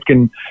person that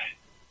can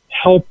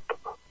help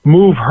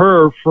move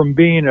her from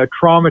being a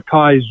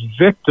traumatized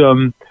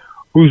victim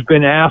who's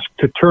been asked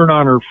to turn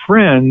on her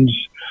friends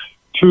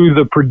to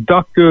the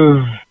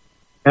productive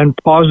and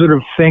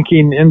positive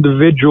thinking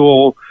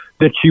individual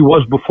that she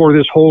was before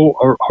this whole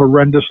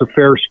horrendous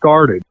affair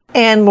started.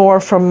 And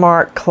more from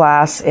Mark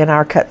Klass in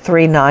our cut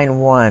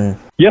 391.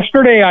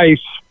 Yesterday I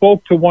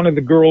spoke to one of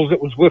the girls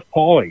that was with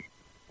Polly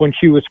when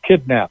she was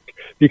kidnapped,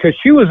 because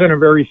she was in a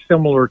very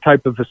similar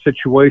type of a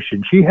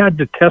situation. She had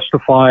to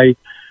testify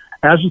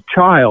as a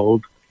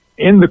child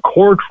in the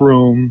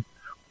courtroom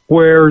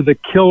where the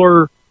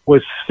killer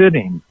was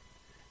sitting.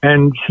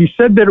 And she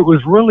said that it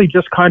was really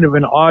just kind of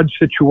an odd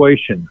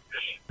situation,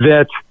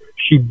 that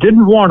she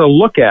didn't want to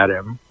look at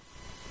him,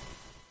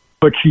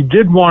 but she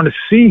did want to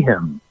see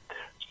him.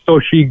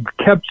 So she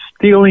kept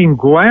stealing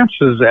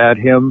glances at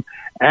him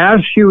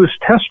as she was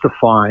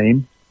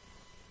testifying,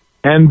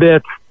 and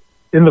that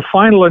in the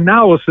final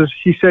analysis,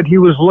 she said he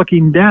was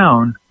looking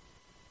down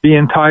the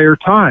entire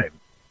time.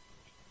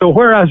 So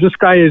whereas this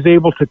guy is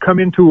able to come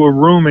into a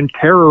room and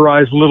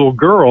terrorize little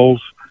girls,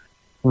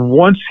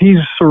 once he's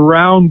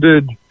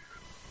surrounded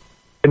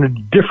in a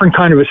different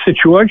kind of a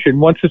situation,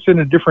 once it's in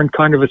a different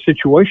kind of a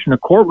situation, a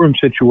courtroom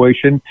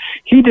situation,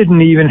 he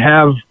didn't even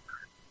have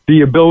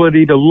the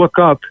ability to look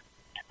up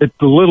at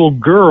the little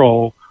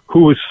girl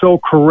who was so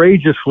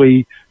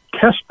courageously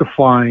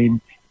testifying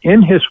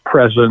in his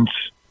presence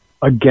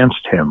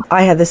against him.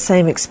 I had the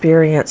same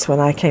experience when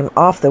I came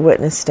off the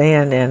witness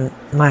stand in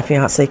my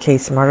fiancé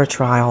Keith's murder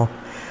trial.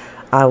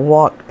 I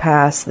walked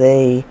past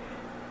the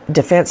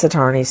defense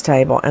attorney's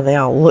table and they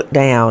all looked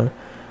down,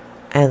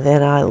 and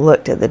then I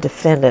looked at the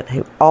defendant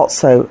who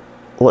also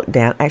looked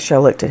down. Actually, I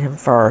looked at him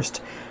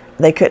first.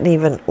 They couldn't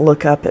even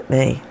look up at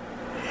me.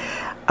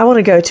 I want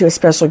to go to a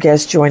special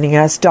guest joining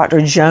us,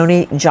 Dr.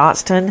 Joni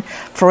Johnston,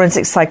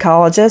 forensic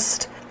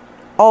psychologist.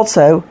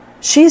 Also,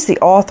 she's the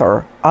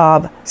author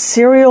of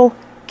Serial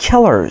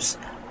Killers,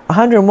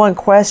 101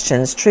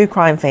 Questions True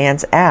Crime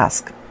Fans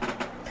Ask.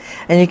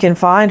 And you can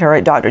find her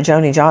at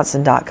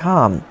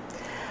drjonijohnston.com.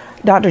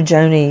 Dr.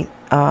 Joni,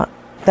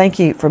 thank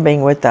you for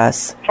being with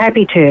us.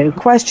 Happy to.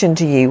 Question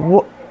to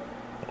you.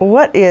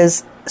 What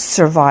is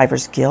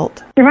survivor's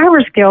guilt?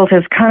 Survivor's guilt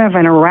is kind of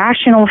an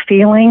irrational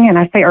feeling, and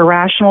I say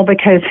irrational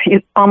because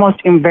it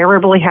almost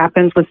invariably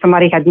happens when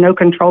somebody had no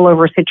control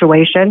over a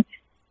situation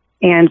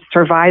and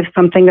survived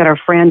something that a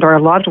friend or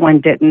a loved one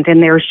didn't.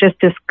 And there's just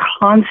this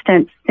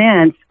constant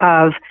sense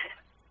of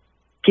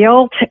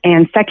guilt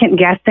and second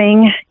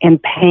guessing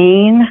and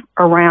pain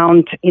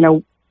around,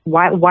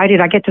 why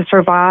did I get to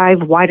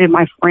survive? Why did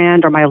my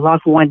friend or my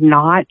loved one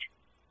not?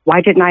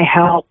 Why didn't I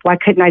help? Why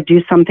couldn't I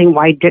do something?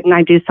 Why didn't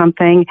I do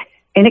something?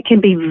 And it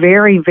can be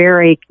very,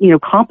 very,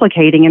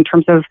 complicating in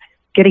terms of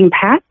getting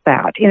past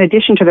that. In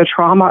addition to the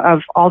trauma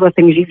of all the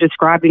things you've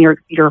described and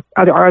your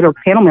other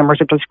panel members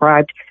have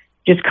described,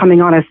 just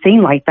coming on a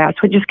scene like that.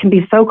 So it just can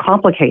be so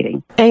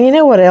complicating. And you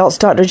know what else,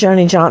 Dr.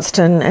 Joni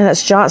Johnston, and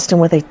it's Johnston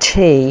with a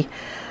T.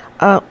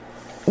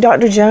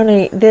 Dr.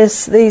 Joni,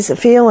 these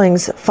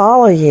feelings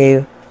follow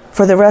you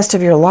for the rest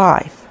of your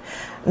life.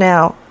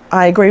 Now,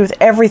 I agree with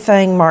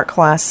everything Mark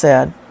Class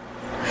said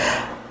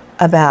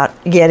about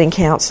getting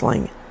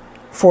counseling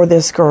for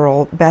this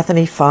girl,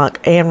 Bethany Funk,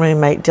 and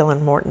roommate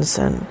Dylan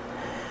Mortensen.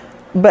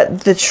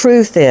 But the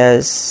truth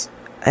is,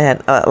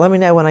 and let me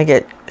know when I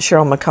get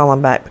Cheryl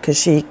McCullum back because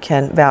she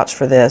can vouch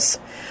for this.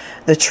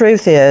 The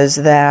truth is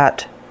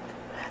that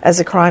as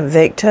a crime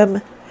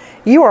victim,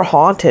 you are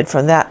haunted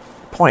from that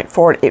point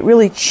forward. It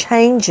really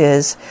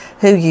changes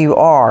who you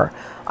are.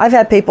 I've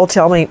had people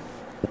tell me,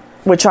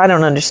 which I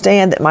don't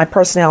understand, that my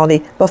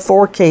personality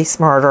before Keith's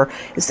murder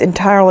is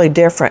entirely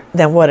different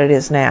than what it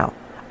is now.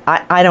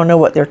 I don't know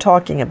what they're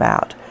talking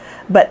about,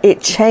 but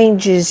it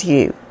changes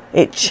you.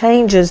 It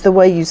changes the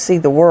way you see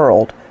the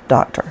world,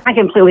 Doctor. I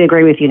completely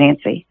agree with you,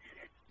 Nancy.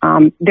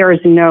 There is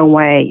no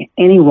way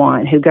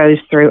anyone who goes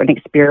through an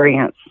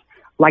experience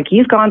like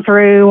you've gone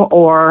through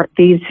or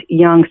these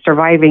young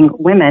surviving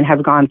women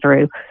have gone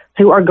through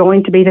who are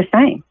going to be the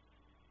same.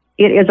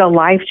 It is a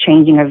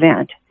life-changing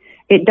event.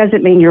 It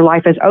doesn't mean your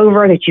life is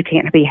over, that you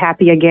can't be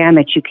happy again,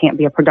 that you can't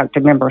be a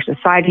productive member of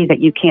society, that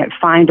you can't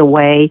find a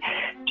way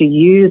to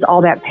use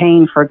all that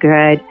pain for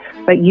good.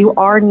 But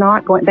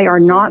they are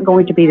not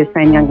going to be the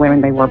same young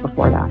women they were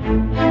before that.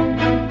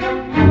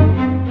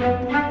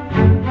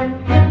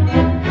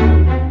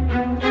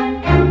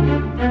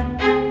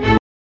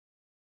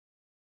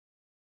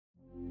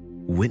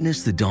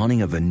 Witness the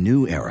dawning of a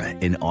new era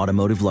in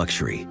automotive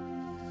luxury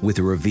with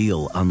a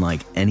reveal unlike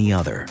any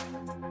other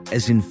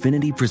as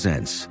Infiniti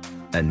presents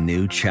a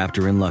new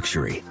chapter in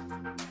luxury,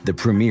 the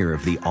premiere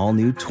of the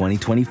all-new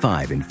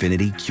 2025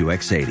 Infiniti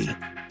QX80.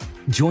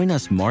 Join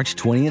us March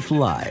 20th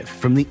live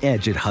from the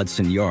Edge at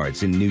Hudson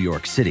Yards in New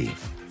York City,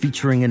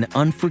 featuring an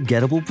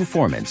unforgettable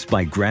performance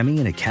by Grammy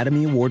and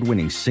Academy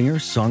Award-winning singer,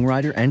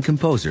 songwriter, and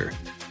composer,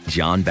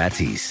 Jon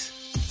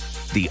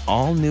Batiste. The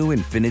all-new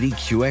Infiniti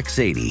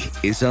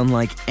QX80 is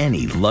unlike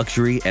any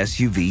luxury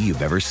SUV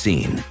you've ever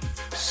seen.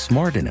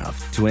 Smart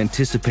enough to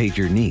anticipate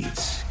your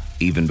needs,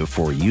 even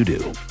before you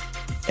do.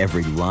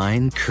 Every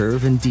line,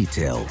 curve, and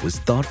detail was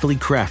thoughtfully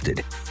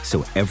crafted,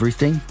 so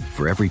everything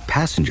for every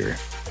passenger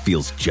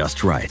feels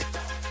just right.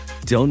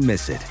 Don't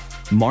miss it.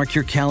 Mark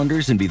your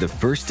calendars and be the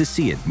first to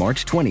see it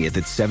March 20th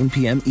at 7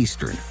 p.m.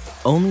 Eastern,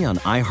 only on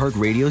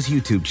iHeartRadio's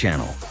YouTube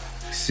channel.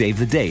 Save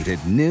the date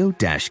at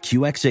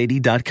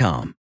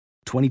new-QX80.com.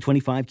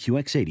 2025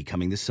 QX80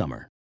 coming this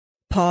summer.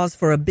 Pause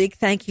for a big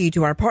thank you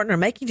to our partner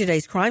making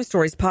today's crime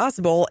stories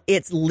possible.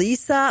 It's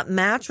Leesa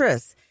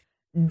Mattress.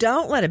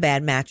 Don't let a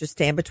bad mattress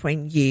stand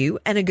between you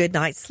and a good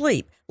night's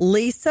sleep.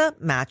 Leesa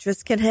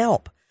Mattress can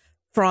help.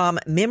 From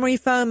memory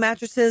foam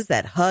mattresses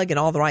that hug in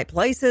all the right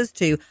places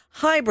to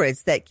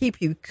hybrids that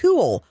keep you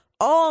cool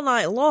all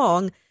night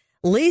long,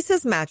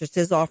 Lisa's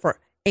mattresses offer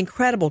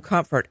incredible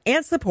comfort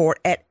and support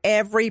at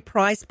every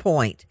price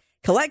point.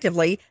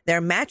 Collectively,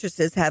 their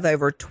mattresses have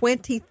over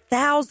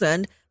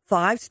 20,000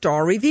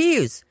 5-star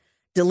reviews.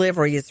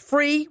 Delivery is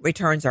free,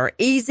 returns are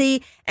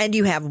easy, and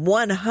you have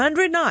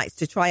 100 nights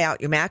to try out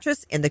your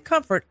mattress in the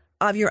comfort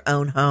of your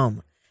own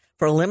home.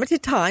 For a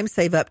limited time,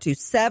 save up to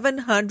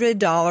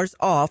 $700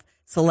 off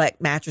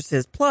select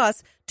mattresses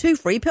plus 2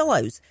 free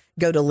pillows.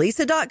 Go to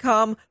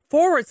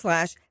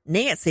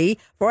lisa.com/Nancy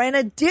for an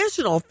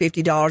additional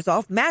 $50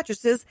 off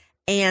mattresses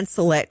and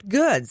select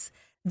goods.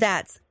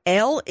 That's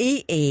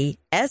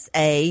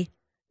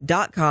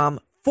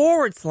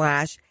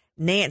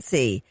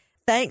LEESA.com/Nancy.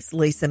 Thanks,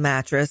 Lisa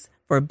Mattress,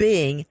 for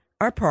being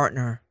our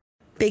partner.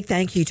 Big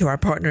thank you to our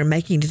partner in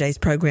making today's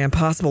program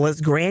possible.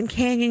 It's Grand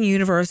Canyon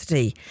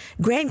University.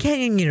 Grand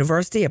Canyon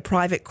University, a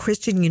private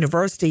Christian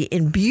university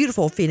in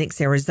beautiful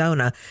Phoenix,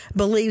 Arizona,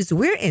 believes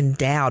we're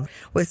endowed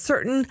with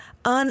certain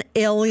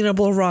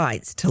unalienable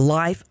rights to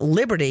life,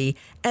 liberty,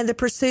 and the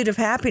pursuit of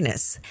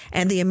happiness.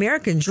 And the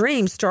American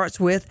dream starts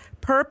with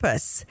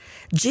purpose.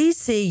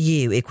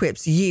 GCU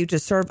equips you to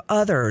serve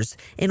others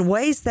in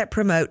ways that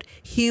promote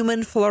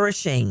human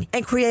flourishing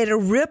and create a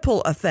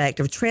ripple effect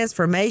of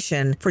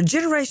transformation for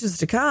generations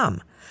to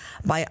come.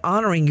 By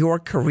honoring your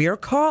career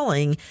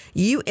calling,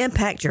 you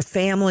impact your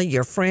family,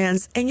 your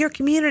friends, and your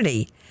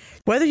community.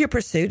 Whether your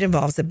pursuit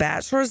involves a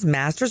bachelor's,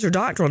 master's, or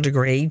doctoral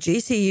degree,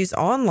 GCU's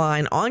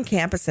online,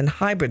 on-campus, and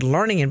hybrid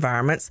learning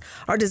environments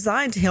are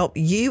designed to help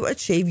you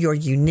achieve your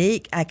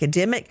unique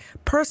academic,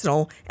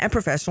 personal, and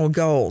professional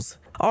goals.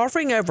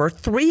 Offering over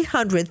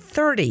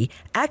 330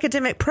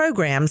 academic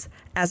programs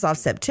as of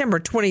September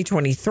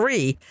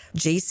 2023,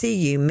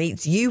 GCU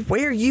meets you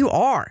where you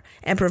are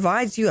and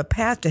provides you a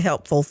path to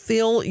help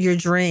fulfill your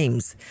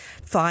dreams.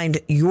 Find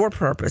your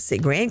purpose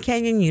at Grand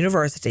Canyon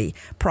University,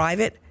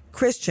 private,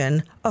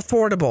 Christian,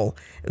 affordable.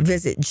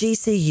 Visit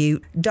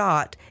gcu.edu.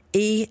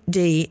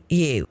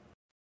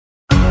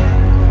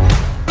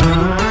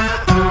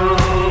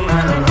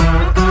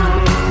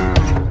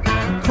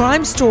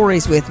 Crime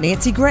Stories with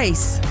Nancy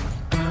Grace.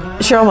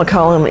 Cheryl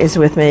McCollum is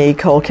with me,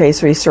 Cold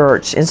Case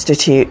Research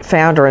Institute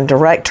founder and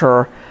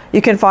director.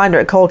 You can find her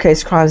at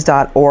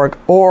coldcasecrimes.org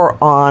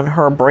or on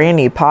her brand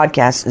new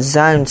podcast,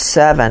 Zone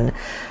 7.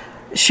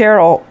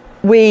 Cheryl,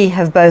 we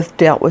have both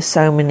dealt with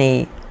so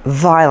many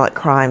violent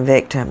crime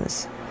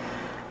victims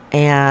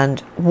and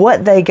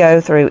what they go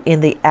through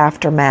in the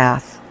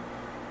aftermath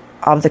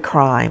of the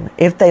crime,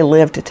 if they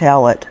live to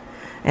tell it.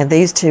 And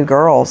these two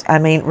girls, I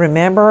mean,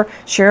 remember,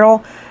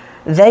 Cheryl,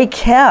 they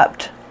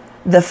kept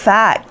the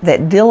fact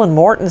that Dylan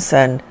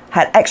Mortensen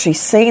had actually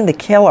seen the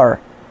killer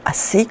a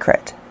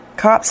secret.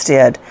 Cops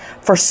did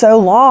for so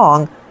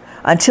long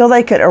until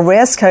they could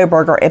arrest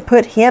Kohberger and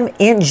put him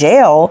in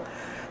jail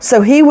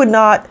so he would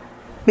not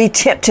be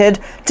tempted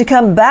to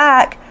come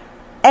back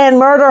and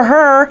murder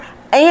her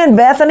and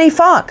Bethany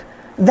Funk.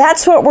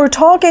 That's what we're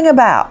talking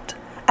about.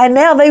 And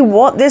now they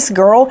want this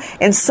girl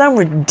in some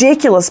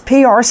ridiculous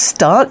PR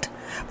stunt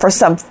for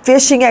some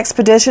fishing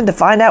expedition to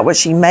find out what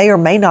she may or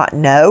may not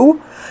know,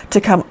 to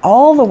come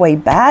all the way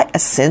back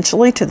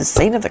essentially to the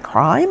scene of the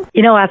crime?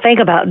 You know, I think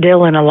about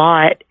Dylan a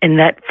lot in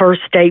that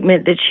first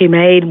statement that she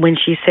made when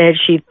she said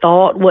she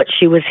thought what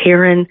she was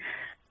hearing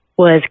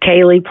was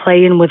Kaylee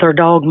playing with her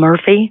dog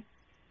Murphy.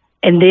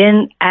 And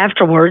then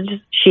afterwards,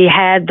 she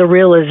had the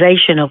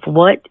realization of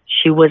what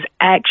she was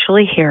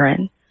actually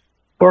hearing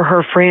were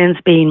her friends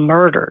being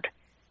murdered.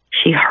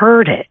 She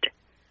heard it.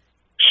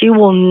 She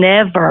will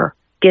never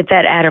get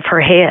that out of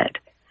her head.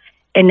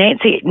 And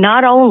Nancy,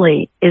 not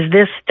only is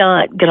this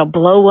stunt going to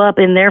blow up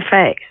in their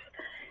face,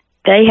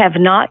 they have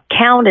not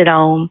counted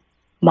on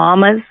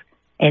mamas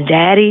and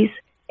daddies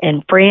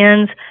and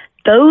friends.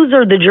 Those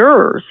are the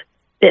jurors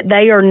that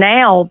they are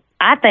now,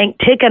 I think,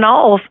 ticking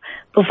off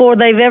before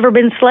they've ever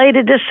been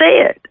slated to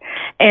see it.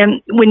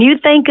 And when you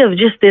think of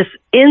just this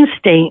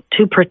instinct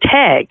to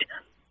protect,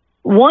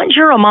 once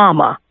you're a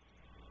mama,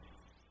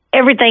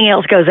 everything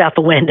else goes out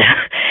the window.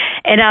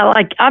 And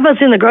I was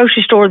in the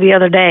grocery store the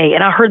other day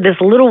and I heard this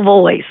little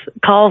voice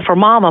call for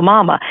mama,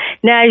 mama.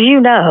 Now, as you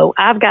know,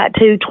 I've got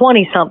 2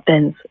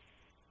 20-somethings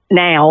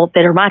now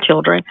that are my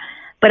children,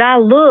 but I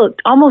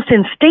looked almost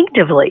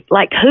instinctively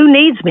like, who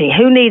needs me?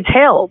 Who needs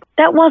help?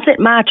 That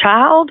wasn't my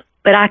child,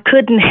 but I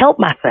couldn't help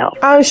myself.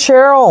 Oh,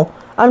 Cheryl,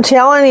 I'm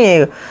telling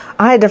you,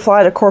 I had to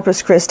fly to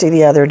Corpus Christi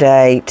the other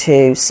day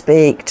to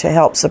speak, to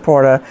help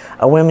support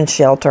a women's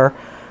shelter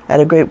at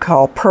a group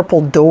called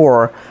Purple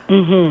Door.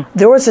 Mm-hmm.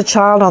 There was a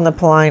child on the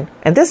plane,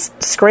 and this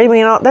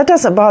screaming, that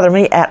doesn't bother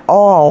me at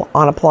all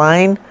on a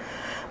plane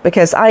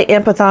because I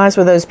empathize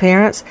with those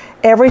parents.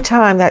 Every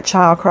time that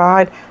child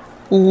cried,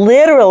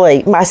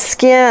 literally my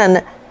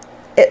skin,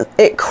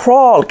 it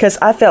crawled because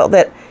I felt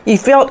that you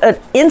felt an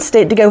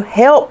instinct to go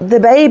help the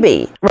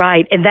baby.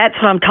 Right, and that's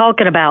what I'm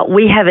talking about.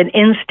 We have an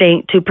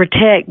instinct to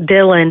protect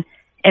Dylan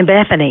and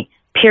Bethany.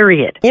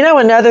 period. You know,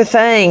 another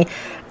thing,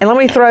 and let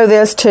me throw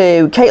this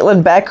to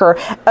Caitlin Becker.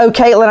 Oh,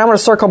 Caitlin, I want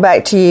to circle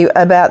back to you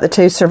about the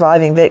 2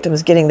 surviving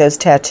victims getting those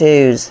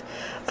tattoos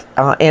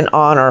in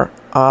honor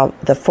of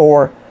the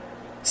 4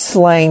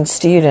 slain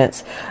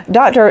students.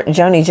 Dr.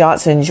 Joni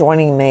Johnson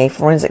joining me,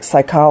 forensic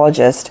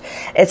psychologist.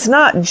 It's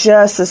not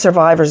just the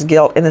survivor's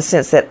guilt in the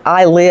sense that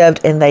I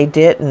lived and they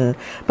didn't,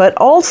 but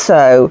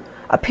also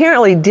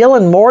apparently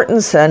Dylan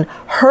Mortensen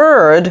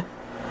heard,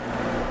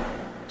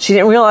 she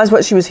didn't realize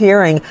what she was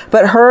hearing,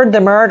 but heard the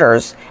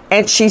murders,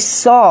 and she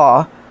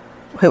saw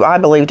who I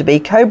believe to be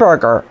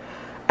Kohberger.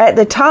 At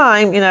the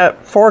time,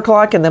 4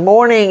 o'clock in the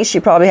morning, she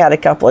probably had a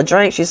couple of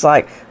drinks. She's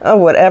like, oh,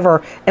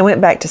 whatever, and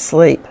went back to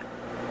sleep.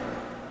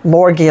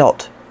 More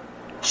guilt.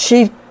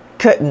 She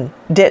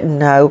didn't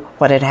know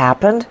what had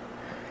happened.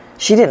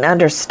 She didn't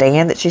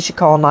understand that she should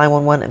call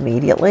 911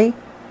 immediately.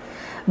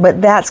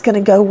 But that's going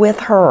to go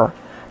with her.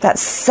 That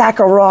sack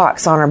of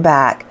rocks on her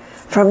back.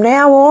 From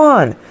now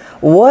on,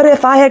 what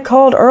if I had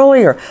called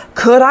earlier?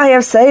 Could I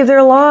have saved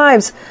their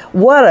lives?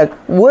 What a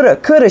woulda,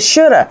 coulda,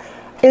 shoulda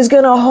is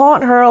going to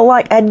haunt her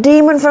like a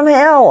demon from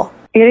hell.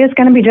 It is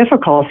going to be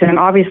difficult. And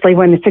obviously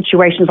when the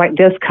situations like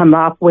this come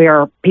up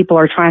where people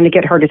are trying to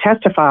get her to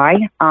testify,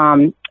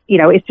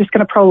 it's just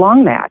going to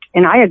prolong that.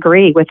 And I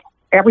agree with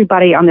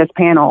everybody on this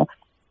panel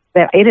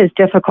that it is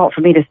difficult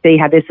for me to see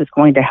how this is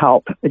going to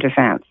help the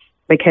defense,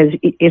 because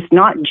it's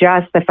not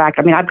just the fact,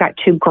 I've got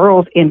 2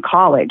 girls in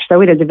college, so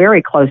it is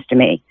very close to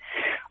me.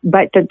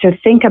 But to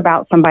think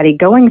about somebody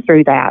going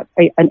through that,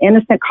 an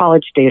innocent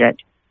college student,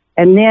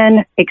 and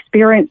then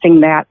experiencing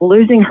that,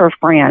 losing her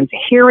friends,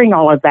 hearing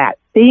all of that,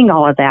 seeing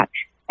all of that,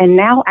 and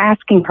now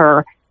asking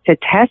her to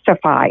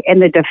testify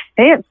and the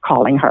defense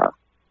calling her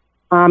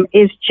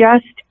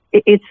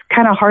it's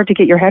kind of hard to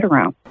get your head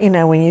around.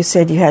 When you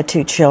said you had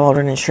 2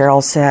 children and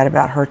Cheryl said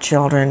about her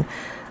children,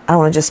 I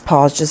want to just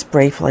pause just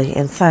briefly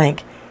and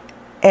thank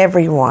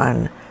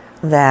everyone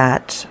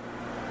that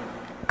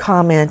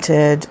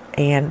commented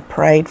and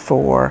prayed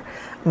for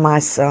my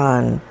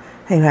son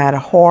who had a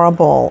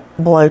horrible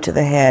blow to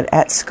the head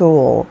at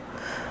school,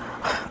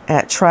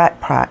 at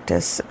track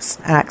practice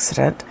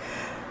accident,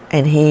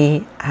 and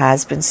he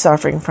has been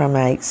suffering from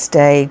a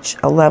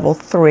level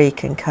 3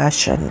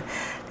 concussion.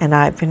 And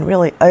I've been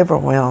really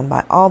overwhelmed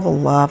by all the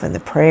love and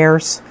the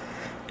prayers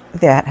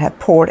that have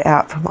poured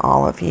out from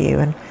all of you.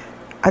 And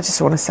I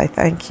just want to say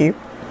thank you.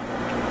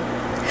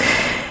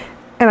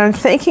 And I'm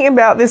thinking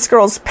about this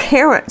girl's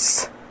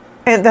parents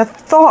and the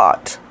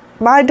thought.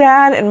 My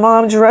dad and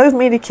mom drove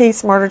me to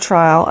Keith's murder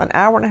trial an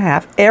hour and a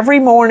half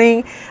every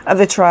morning of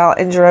the trial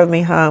and drove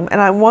me home.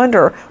 And I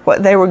wonder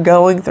what they were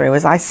going through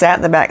as I sat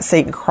in the back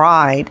seat and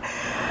cried.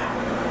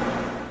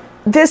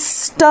 This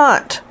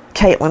stunt,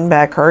 Caitlin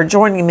Becker,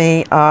 joining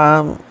me,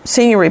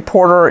 senior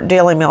reporter,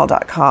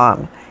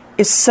 dailymail.com,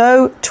 is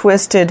so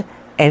twisted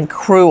and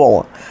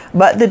cruel.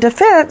 But the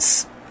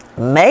defense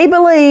may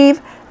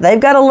believe they've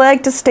got a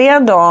leg to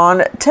stand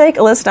on. Take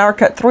a listen to our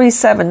cut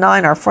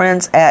 379, our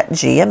friends at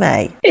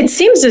GMA. It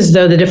seems as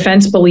though the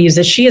defense believes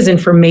that she has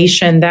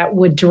information that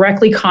would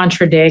directly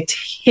contradict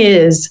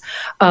his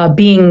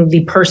being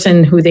the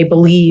person who they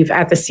believe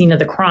at the scene of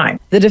the crime.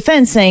 The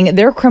defense saying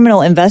their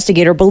criminal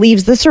investigator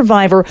believes the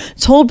survivor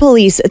told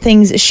police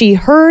things she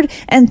heard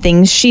and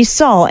things she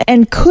saw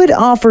and could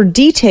offer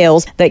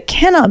details that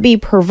cannot be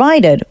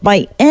provided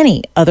by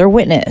any other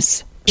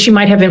witness. She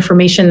might have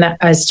information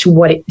as to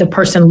what the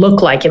person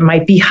looked like. It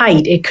might be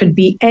height. It could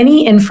be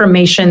any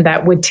information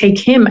that would take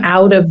him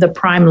out of the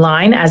prime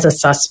line as a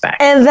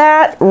suspect. And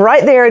that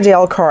right there,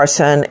 Dale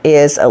Carson,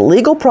 is a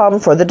legal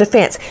problem for the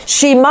defense.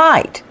 She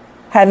might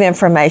have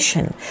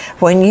information.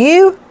 When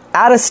you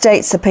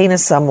out-of-state subpoena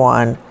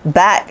someone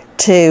back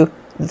to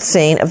the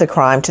scene of the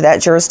crime, to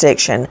that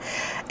jurisdiction,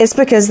 it's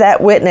because that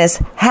witness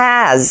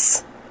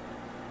has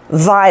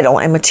vital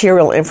and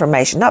material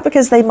information, not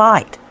because they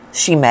might.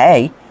 She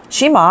may.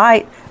 She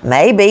might,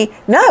 maybe.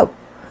 No,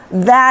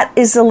 that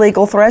is the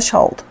legal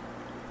threshold,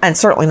 and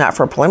certainly not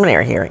for a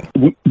preliminary hearing.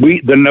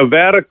 The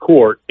Nevada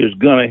court is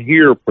going to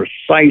hear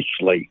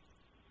precisely,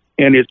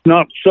 and it's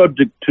not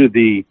subject to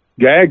the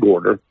gag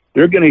order.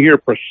 They're going to hear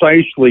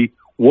precisely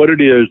what it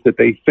is that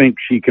they think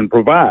she can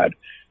provide.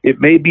 It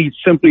may be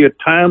simply a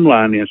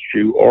timeline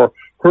issue, or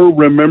her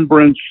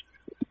remembrance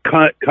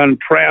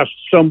contrasts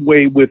some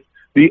way with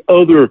the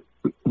other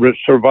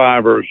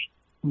survivors'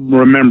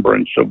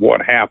 remembrance of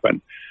what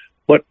happened.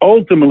 But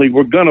ultimately,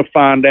 we're going to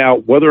find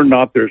out whether or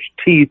not there's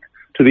teeth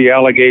to the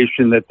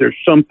allegation that there's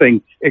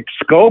something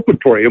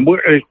exculpatory. And what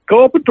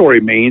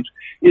exculpatory means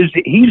is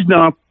that he's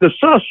not the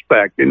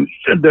suspect and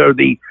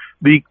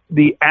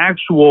the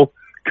actual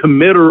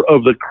committer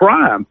of the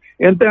crime.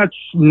 And that's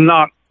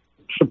not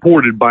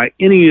supported by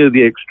any of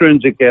the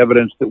extrinsic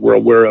evidence that we're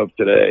aware of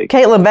today.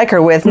 Caitlin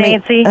Becker with me.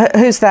 Nancy.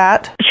 Who's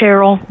that?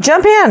 Cheryl.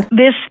 Jump in.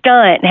 This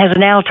stunt has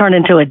now turned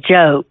into a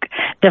joke.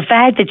 The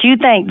fact that you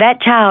think that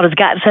child has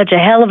got such a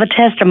hell of a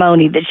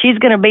testimony that she's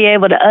going to be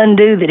able to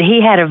undo that he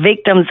had a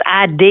victim's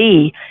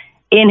ID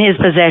in his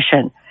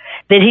possession.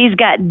 that he's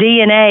got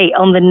DNA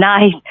on the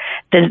knife,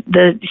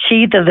 the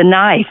sheath of the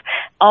knife,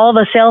 all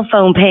the cell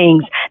phone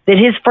pings, that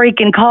his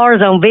freaking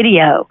car's on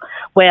video.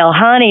 Well,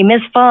 honey,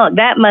 Miss Funk,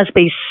 that must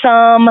be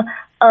some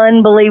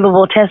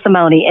unbelievable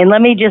testimony. And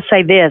let me just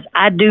say this.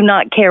 I do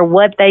not care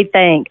what they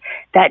think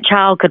that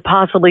child could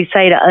possibly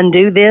say to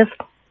undo this.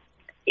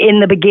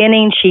 In the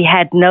beginning, she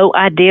had no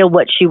idea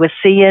what she was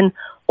seeing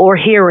or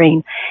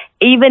hearing,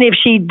 even if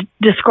she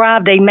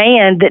described a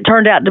man that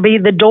turned out to be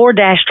the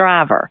DoorDash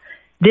driver.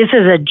 This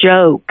is a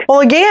joke. Well,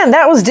 again,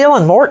 that was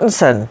Dylan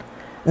Mortensen,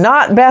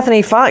 not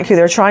Bethany Funk, who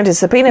they're trying to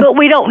subpoena. But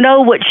we don't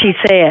know what she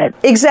said.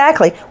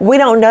 Exactly. We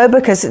don't know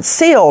because it's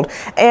sealed.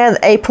 And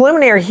a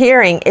preliminary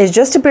hearing is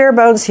just a bare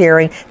bones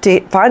hearing to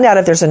find out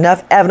if there's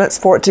enough evidence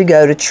for it to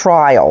go to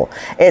trial.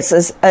 It's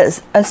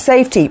a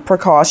safety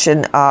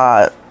precaution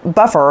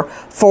buffer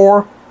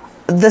for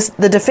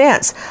the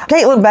defense.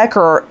 Caitlin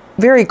Becker,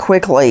 very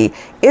quickly,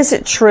 is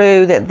it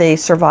true that the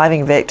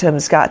surviving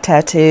victims got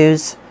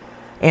tattoos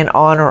in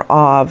honor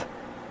of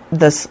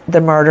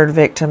the murdered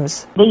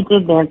victims? They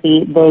did,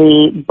 Nancy.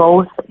 They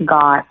both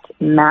got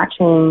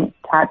matching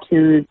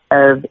tattoos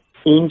of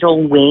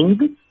angel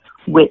wings,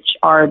 which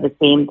are the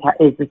same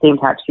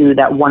tattoo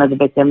that one of the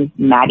victims,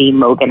 Maddie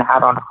Mogan,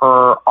 had on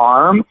her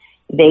arm.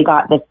 They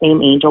got the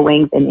same angel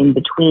wings, and in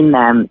between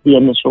them, the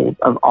initials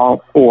of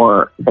all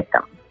 4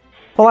 victims.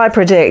 Well, I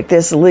predict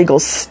this legal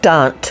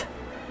stunt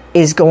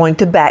is going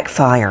to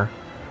backfire.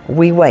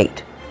 We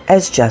wait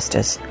as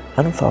justice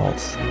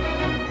unfolds.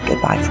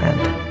 Goodbye, friend.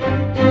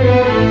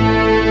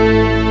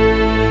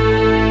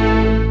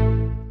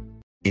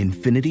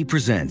 Infiniti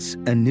presents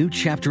a new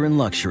chapter in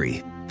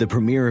luxury, the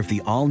premiere of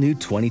the all-new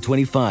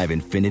 2025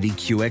 Infiniti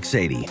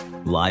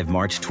QX80, live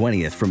March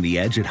 20th from the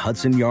Edge at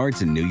Hudson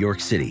Yards in New York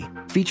City,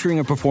 featuring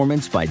a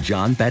performance by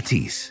John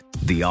Batiste.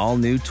 The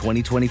all-new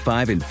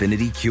 2025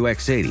 Infiniti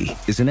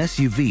QX80 is an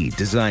SUV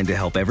designed to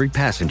help every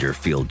passenger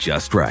feel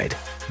just right.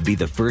 Be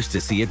the first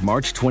to see it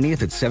March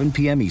 20th at 7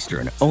 p.m.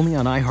 Eastern, only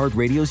on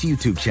iHeartRadio's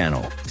YouTube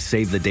channel.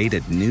 Save the date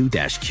at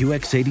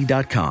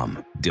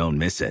new-QX80.com. Don't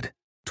miss it.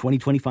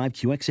 2025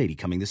 QX80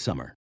 coming this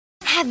summer.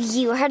 Have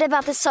you heard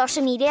about the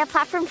social media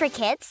platform for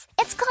kids?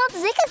 It's called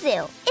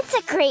Zigazoo. It's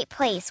a great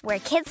place where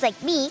kids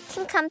like me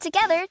can come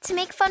together to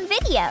make fun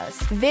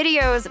videos.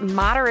 Videos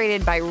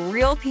moderated by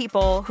real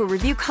people who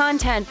review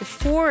content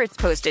before it's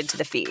posted to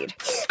the feed.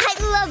 I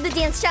love the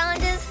dance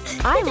challenges.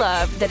 I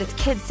love that it's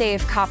Kid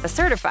Safe COPPA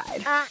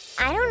certified.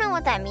 I don't know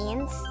what that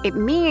means. It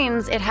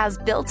means it has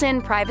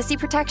built-in privacy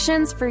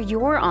protections for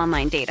your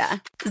online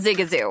data.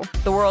 Zigazoo,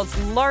 the world's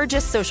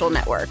largest social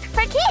network.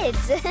 For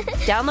kids.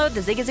 Download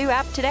the Zigazoo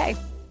app today.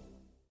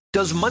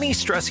 Does money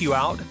stress you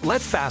out?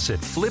 Let Facet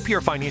flip your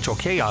financial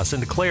chaos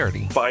into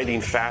clarity. Finding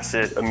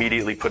Facet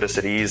immediately put us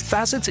at ease.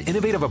 Facet's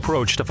innovative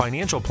approach to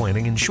financial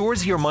planning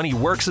ensures your money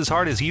works as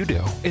hard as you do,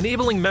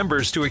 enabling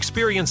members to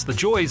experience the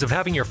joys of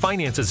having your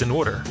finances in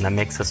order. And that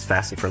makes us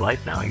Facet for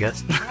life now, I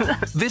guess.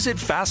 Visit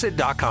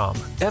Facet.com,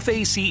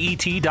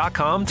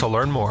 FACET.com to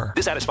learn more.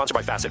 This ad is sponsored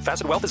by Facet.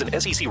 Facet Wealth is an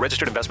SEC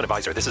registered investment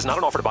advisor. This is not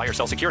an offer to buy or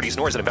sell securities,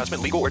 nor is it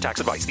investment, legal, or tax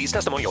advice. These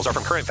testimonials are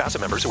from current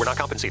Facet members who are not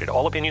compensated.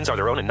 All opinions are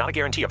their own and not a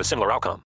guarantee of a similar outcome.